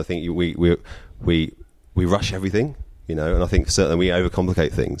possible, and I think we rush everything, and I think certainly we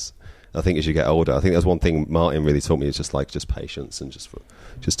overcomplicate things. I think as you get older, I think there's one thing Martin really taught me is just patience and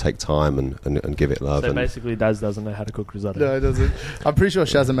just take time and give it love. So basically, Daz doesn't know how to cook risotto. No, he doesn't. I'm pretty sure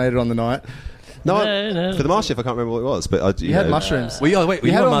Shaz made it on the night. No. For the MasterChef, I can't remember what it was, but you had mushrooms. Were you on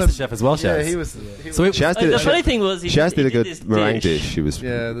MasterChef as well, Shaz? Yeah, he was. The funny thing was, Shaz did a good meringue dish. She was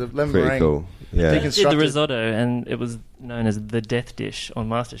the lemon pretty meringue. cool. Yeah, he did the risotto, and it was known as the death dish on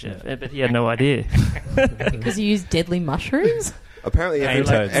MasterChef. But he had no idea because you used deadly mushrooms. Apparently,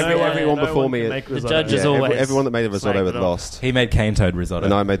 everyone before me, the judges always. Everyone that made a risotto had lost. He made cane toad risotto,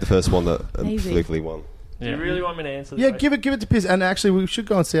 and I made the first one that fluky won. Do you really want me to answer? Yeah, give it to Piers. And actually, we should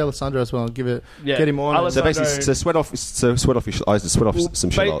go and see Alessandro as well and get him on. So basically, sweat off your eyes and sweat off some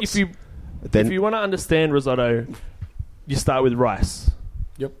shallots. If you want to understand risotto, you start with rice.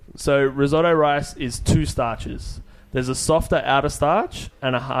 Yep. So risotto rice is 2 starches. There's a softer outer starch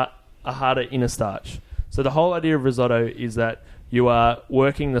and a harder inner starch. So the whole idea of risotto is that you are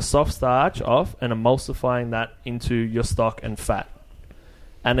working the soft starch off and emulsifying that into your stock and fat.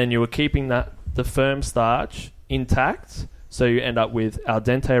 And then you are keeping the firm starch intact, so you end up with al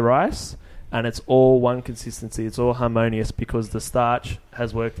dente rice, and it's all one consistency. It's all harmonious because the starch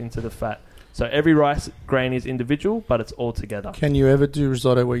has worked into the fat. So every rice grain is individual, but it's all together. Can you ever do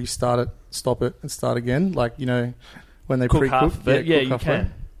risotto where you start it, stop it, and start again? Like, when they cook pre-cook? half of it? Yeah, you can. Halfway.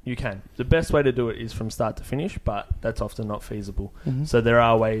 You can. The best way to do it is from start to finish, but that's often not feasible. Mm-hmm. So there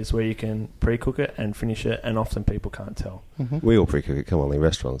are ways where you can pre-cook it and finish it, and often people can't tell. Mm-hmm. We all pre-cook it. Come on, in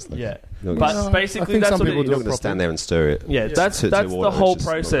restaurants. Yeah. But basically, that's some what people it is. You're not going to stand there and stir it. Yeah, that's the whole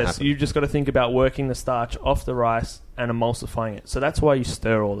process. You've just got to think about working the starch off the rice and emulsifying it. So that's why you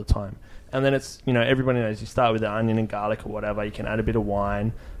stir all the time. And then it's, everybody knows you start with the onion and garlic or whatever. You can add a bit of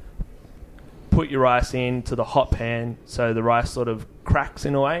wine. Put your rice into the hot pan so the rice sort of cracks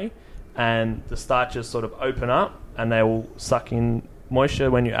in a way, and the starches sort of open up and they will suck in moisture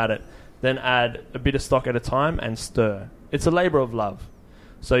when you add it. Then add a bit of stock at a time and stir. It's a labour of love.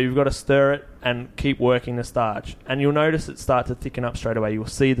 So you've got to stir it and keep working the starch. And you'll notice it start to thicken up straight away. You'll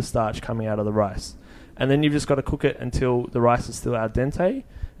see the starch coming out of the rice. And then you've just got to cook it until the rice is still al dente,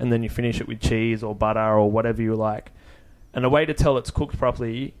 and then you finish it with cheese or butter or whatever you like. And the way to tell it's cooked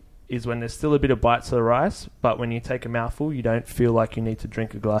properly is when there's still a bit of bite to the rice, but when you take a mouthful, you don't feel like you need to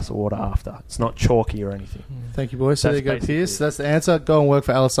drink a glass of water after. It's not chalky or anything. Thank you, boys. So there you go, Pierce. That's the answer. Go and work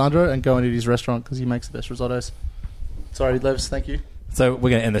for Alessandro and go into his restaurant because he makes the best risottos. Sorry, Levs. Thank you. So we're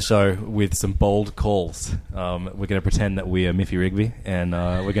going to end the show with some bold calls. We're going to pretend that we are Miffy Rigby, and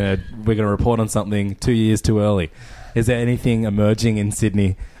we're going to report on something 2 years too early. Is there anything emerging in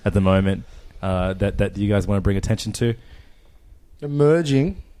Sydney at the moment that you guys want to bring attention to?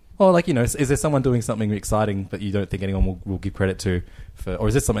 Emerging? Or is there someone doing something exciting that you don't think anyone will give credit to? Or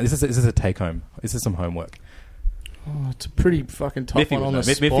is this something? Is this a take home? Is this some homework? Oh, it's a pretty fucking tough Miffy one on would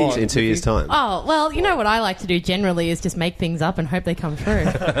the know. spot. In 2 years' time. Oh, well, you know what I like to do generally is just make things up and hope they come true.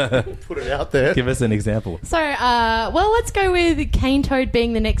 Put it out there. Give us an example. So, let's go with Cane Toad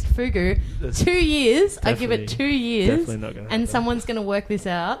being the next Fugu. 2 years. I give it 2 years. Definitely not gonna and happen. someone's going to work this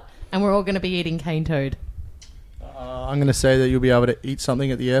out, and we're all going to be eating Cane Toad. I'm going to say that you'll be able to eat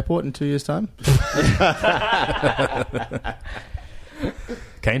something at the airport in 2 years' time.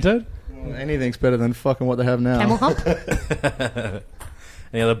 Cane Toad? Anything's better than fucking what they have now. Camel hump?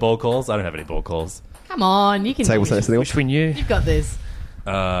 Any other ball calls? I don't have any ball calls. Come on, you can Table do tennis, this. Wish we knew. You've got this.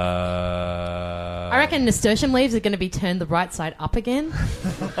 I I reckon nasturtium leaves are going to be turned the right side up again.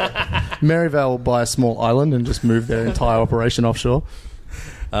 Maryvale will buy a small island and just move their entire operation offshore.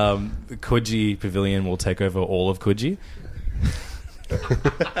 The Coogee Pavilion will take over all of Coogee.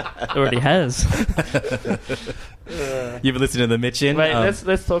 It already has. You've been listening to the Mitchin. Wait,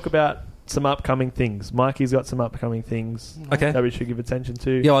 let's talk about some upcoming things. Mikey's got some upcoming things Okay. that we should give attention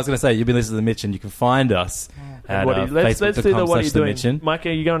to. Yeah, I was going to say, you've been listening to the Mitchin. You can find us at Let's do the what are you doing. Mitchin. Mikey,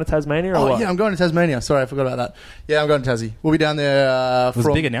 are you going to Tasmania or Oh, what? yeah, I'm going to Tasmania. Sorry, I forgot about that. Yeah, I'm going to Tassie. We'll be down there It was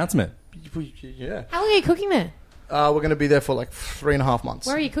a big announcement. Yeah. How long are you cooking there? We're going to be there for like 3.5 months.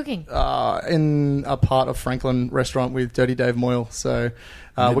 Where are you cooking? In a part of Franklin restaurant with Dirty Dave Moyle. So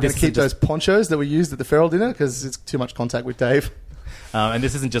we're going to keep those ponchos that we used at the feral dinner because it's too much contact with Dave. And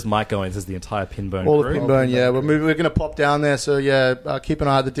this isn't just Mike going, this is the entire Pinbone All crew. of Pinbone, yeah. We're going to pop down there. So, keep an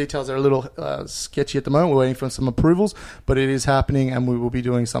eye out. The details are a little sketchy at the moment. We're waiting for some approvals, but it is happening, and we will be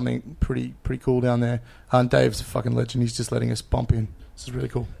doing something pretty cool down there. And Dave's a fucking legend. He's just letting us bump in. This is really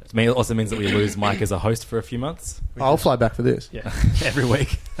cool. It also means that we lose Mike as a host for a few months. I'll fly back for this. Yeah. Every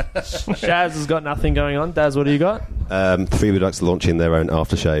week. Shaz has got nothing going on. Daz, what do you got? Three Ducks launching their own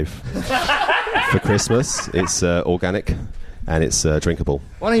aftershave for Christmas. It's organic and it's drinkable.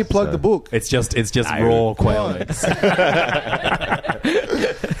 Why don't you plug the book? It's just raw quail eggs. And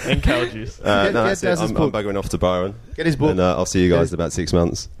cow juice. That's it. I'm buggering off to Byron. Get his book. And I'll see you guys in about 6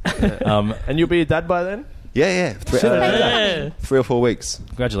 months. And you'll be a dad by then? Yeah. 3 or 4 weeks.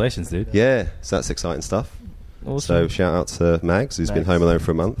 Congratulations, dude. Yeah, so that's exciting stuff. Awesome. So shout out to Mags, who's been home alone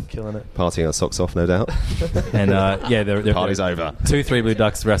for a month. Killing it. Partying our socks off, no doubt. And they're Party's over. 2 Three Blue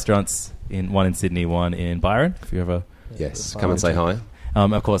Ducks restaurants, one in Sydney, one in Byron, if you ever... Yes, come and say hi.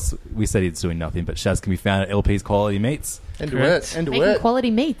 Of course, we said he's doing nothing, but Shaz can be found at LP's Quality Meats. End Making quality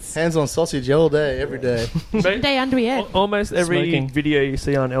meats. Hands on sausage all day, every day. Day under yet. Almost every Smoking. video you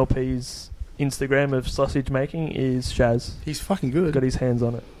see on LP's Instagram of sausage making is Shaz. He's fucking good. Got his hands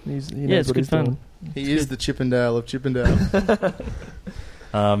on it. He knows it's what good he's fun. doing. He is the Chippendale of Chippendale.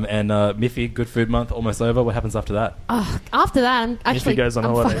 And Miffy, Good Food Month, almost over. What happens after that? After that, I'm actually goes on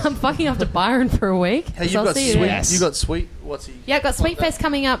holidays. I'm fucking off to Byron for a week. Hey, So I'll see you there. You got sweet. What's he? Yeah, I've got Sweet Fest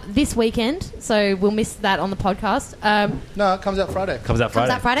coming up this weekend, so we'll miss that on the podcast. No, it comes out Friday. Comes out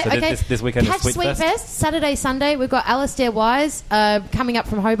Friday. So Okay. This weekend Catch is Sweet Fest. Saturday, Sunday. We've got Alistair Wise coming up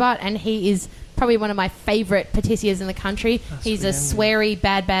from Hobart, and he is probably one of my favourite patissiers in the country. He's a sweary,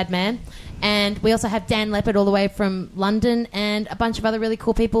 bad man. And we also have Dan Leppard all the way from London and a bunch of other really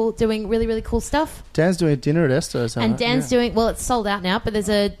cool people doing really, really cool stuff. Dan's doing a dinner at Esther's. And Dan's doing, well, it's sold out now, but there's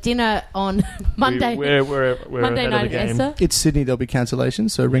a dinner on Monday. We're Monday ahead night of the at game. Esther. It's Sydney. There'll be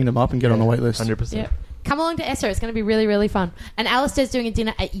cancellations, so ring them up and get on the wait list. 100%. Yeah. Come along to Esther. It's going to be really, really fun. And Alistair's doing a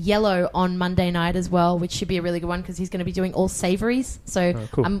dinner at Yellow on Monday night as well, which should be a really good one because he's going to be doing all savouries. So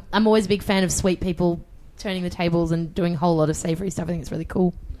cool. I'm always a big fan of sweet people turning the tables and doing a whole lot of savoury stuff. I think it's really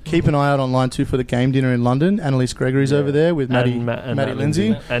cool. Keep an eye out online too for the game dinner in London. Annalise Gregory's over there with Maddie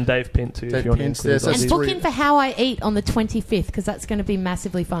Lindsay. And Dave Pint too. Dave if you want Pint's to there, include so And Aussies. book in for How I Eat on the 25th because that's going to be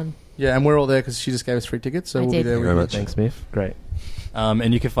massively fun. Yeah, and we're all there because she just gave us free tickets, so I we'll did. be there. Thank you very with much. Thanks, Miff. Great.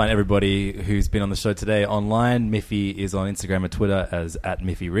 And you can find everybody who's been on the show today online. Miffy is on Instagram and Twitter as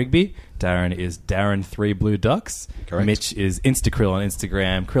 @MiffyRigby. Darren is Darren3BlueDucks. Correct. Mitch is Instakrill on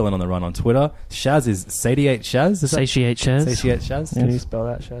Instagram. Krillin on the Run on Twitter. Shaz is Satiate Shaz. Is that- Satiate Shaz. Satiate Shaz. Can you spell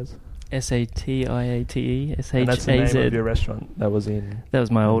that, Shaz? SATIATE And that's the name of SHAZ. your restaurant that was in... That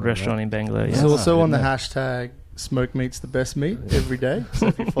was my old restaurant in Bangalore. It's Yeah. also on the hashtag smoke meat's the best meat every day. So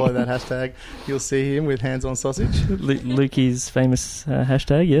if you follow that hashtag, you'll see him with hands on sausage. Lukey's famous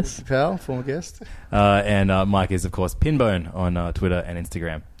hashtag, yes. Pal, former guest. And Mike is, of course, Pinbone on Twitter and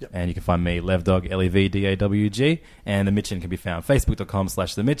Instagram. Yep. And you can find me, Levdog, Levdawg. And The Mitchin can be found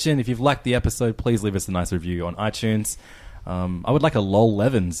facebook.com/The Mitchin. If you've liked the episode, please leave us a nice review on iTunes. I would like a Lol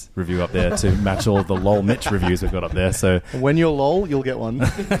Levens review up there to match all the Lol Mitch reviews we've got up there. So when you're lol, you'll get one.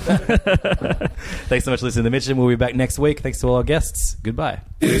 Thanks so much for listening to The Mitchin. We'll be back next week. Thanks to all our guests. Goodbye.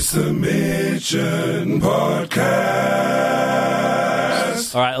 It's the Mitchin Podcast.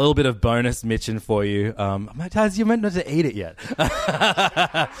 All right, a little bit of bonus Mitchin for you. Taz, you meant not to eat it yet.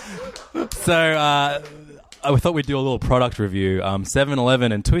 So I thought we'd do a little product review.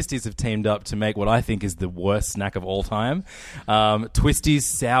 7-Eleven and Twisties have teamed up to make what I think is the worst snack of all time. Twisties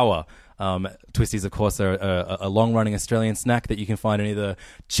Sour. Twisties, of course, are a long-running Australian snack that you can find in either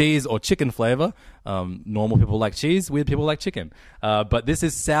cheese or chicken flavour. Normal people like cheese, weird people like chicken. But this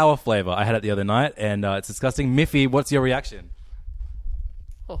is sour flavour. I had it the other night, and it's disgusting. Miffy, what's your reaction?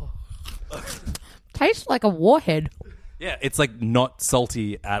 Tastes like a warhead. Yeah, it's like not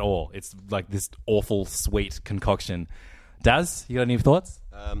salty at all. It's like this awful sweet concoction. Daz, you got any thoughts?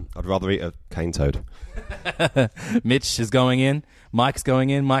 I'd rather eat a cane toad. Mitch is going in. Mike's going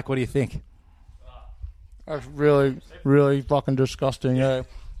in. Mike, what do you think? That's really, really fucking disgusting. Yeah.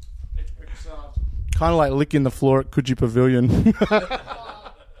 Kind of like licking the floor at Coogee Pavilion.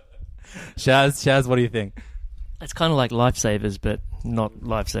 Shaz, what do you think? It's kind of like Lifesavers, but not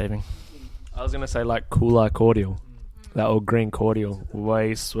life-saving. I was going to say like Cooler cordial. That old green cordial.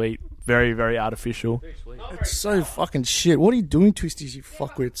 Way sweet. Very, very artificial. It's so fucking shit. What are you doing, Twisties, you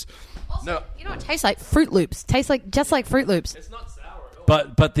fuckwits? Also, you know what it tastes like? Fruit Loops. Tastes like just like Fruit Loops. It's not sour at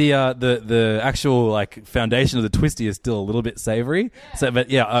all. But the actual like foundation of the Twisty is still a little bit savory. Yeah. So, but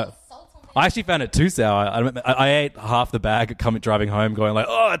yeah, I actually found it too sour. I ate half the bag coming driving home, going like,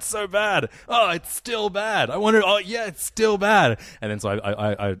 "Oh, it's so bad. Oh, it's still bad. I wonder. Oh, yeah, it's still bad." And then so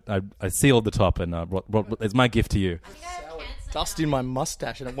I sealed the top, and it's my gift to you. Dust in my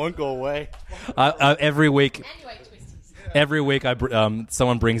mustache, and it won't go away. Every week,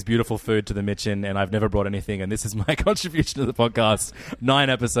 someone brings beautiful food to the Mitchin, and I've never brought anything, and this is my contribution to the podcast. 9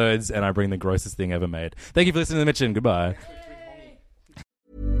 episodes, and I bring the grossest thing ever made. Thank you for listening to the Mitchin. Goodbye.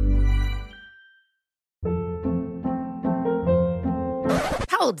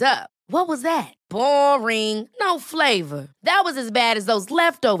 Hold up. What was that? Boring. No flavor. That was as bad as those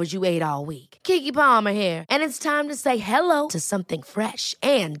leftovers you ate all week. Keke Palmer here, and it's time to say hello to something fresh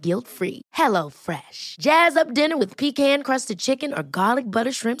and guilt-free. Hello Fresh. Jazz up dinner with pecan-crusted chicken or garlic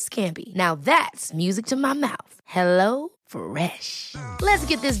butter shrimp scampi. Now that's music to my mouth. Hello Fresh. Let's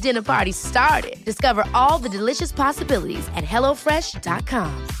get this dinner party started. Discover all the delicious possibilities at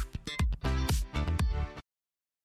HelloFresh.com.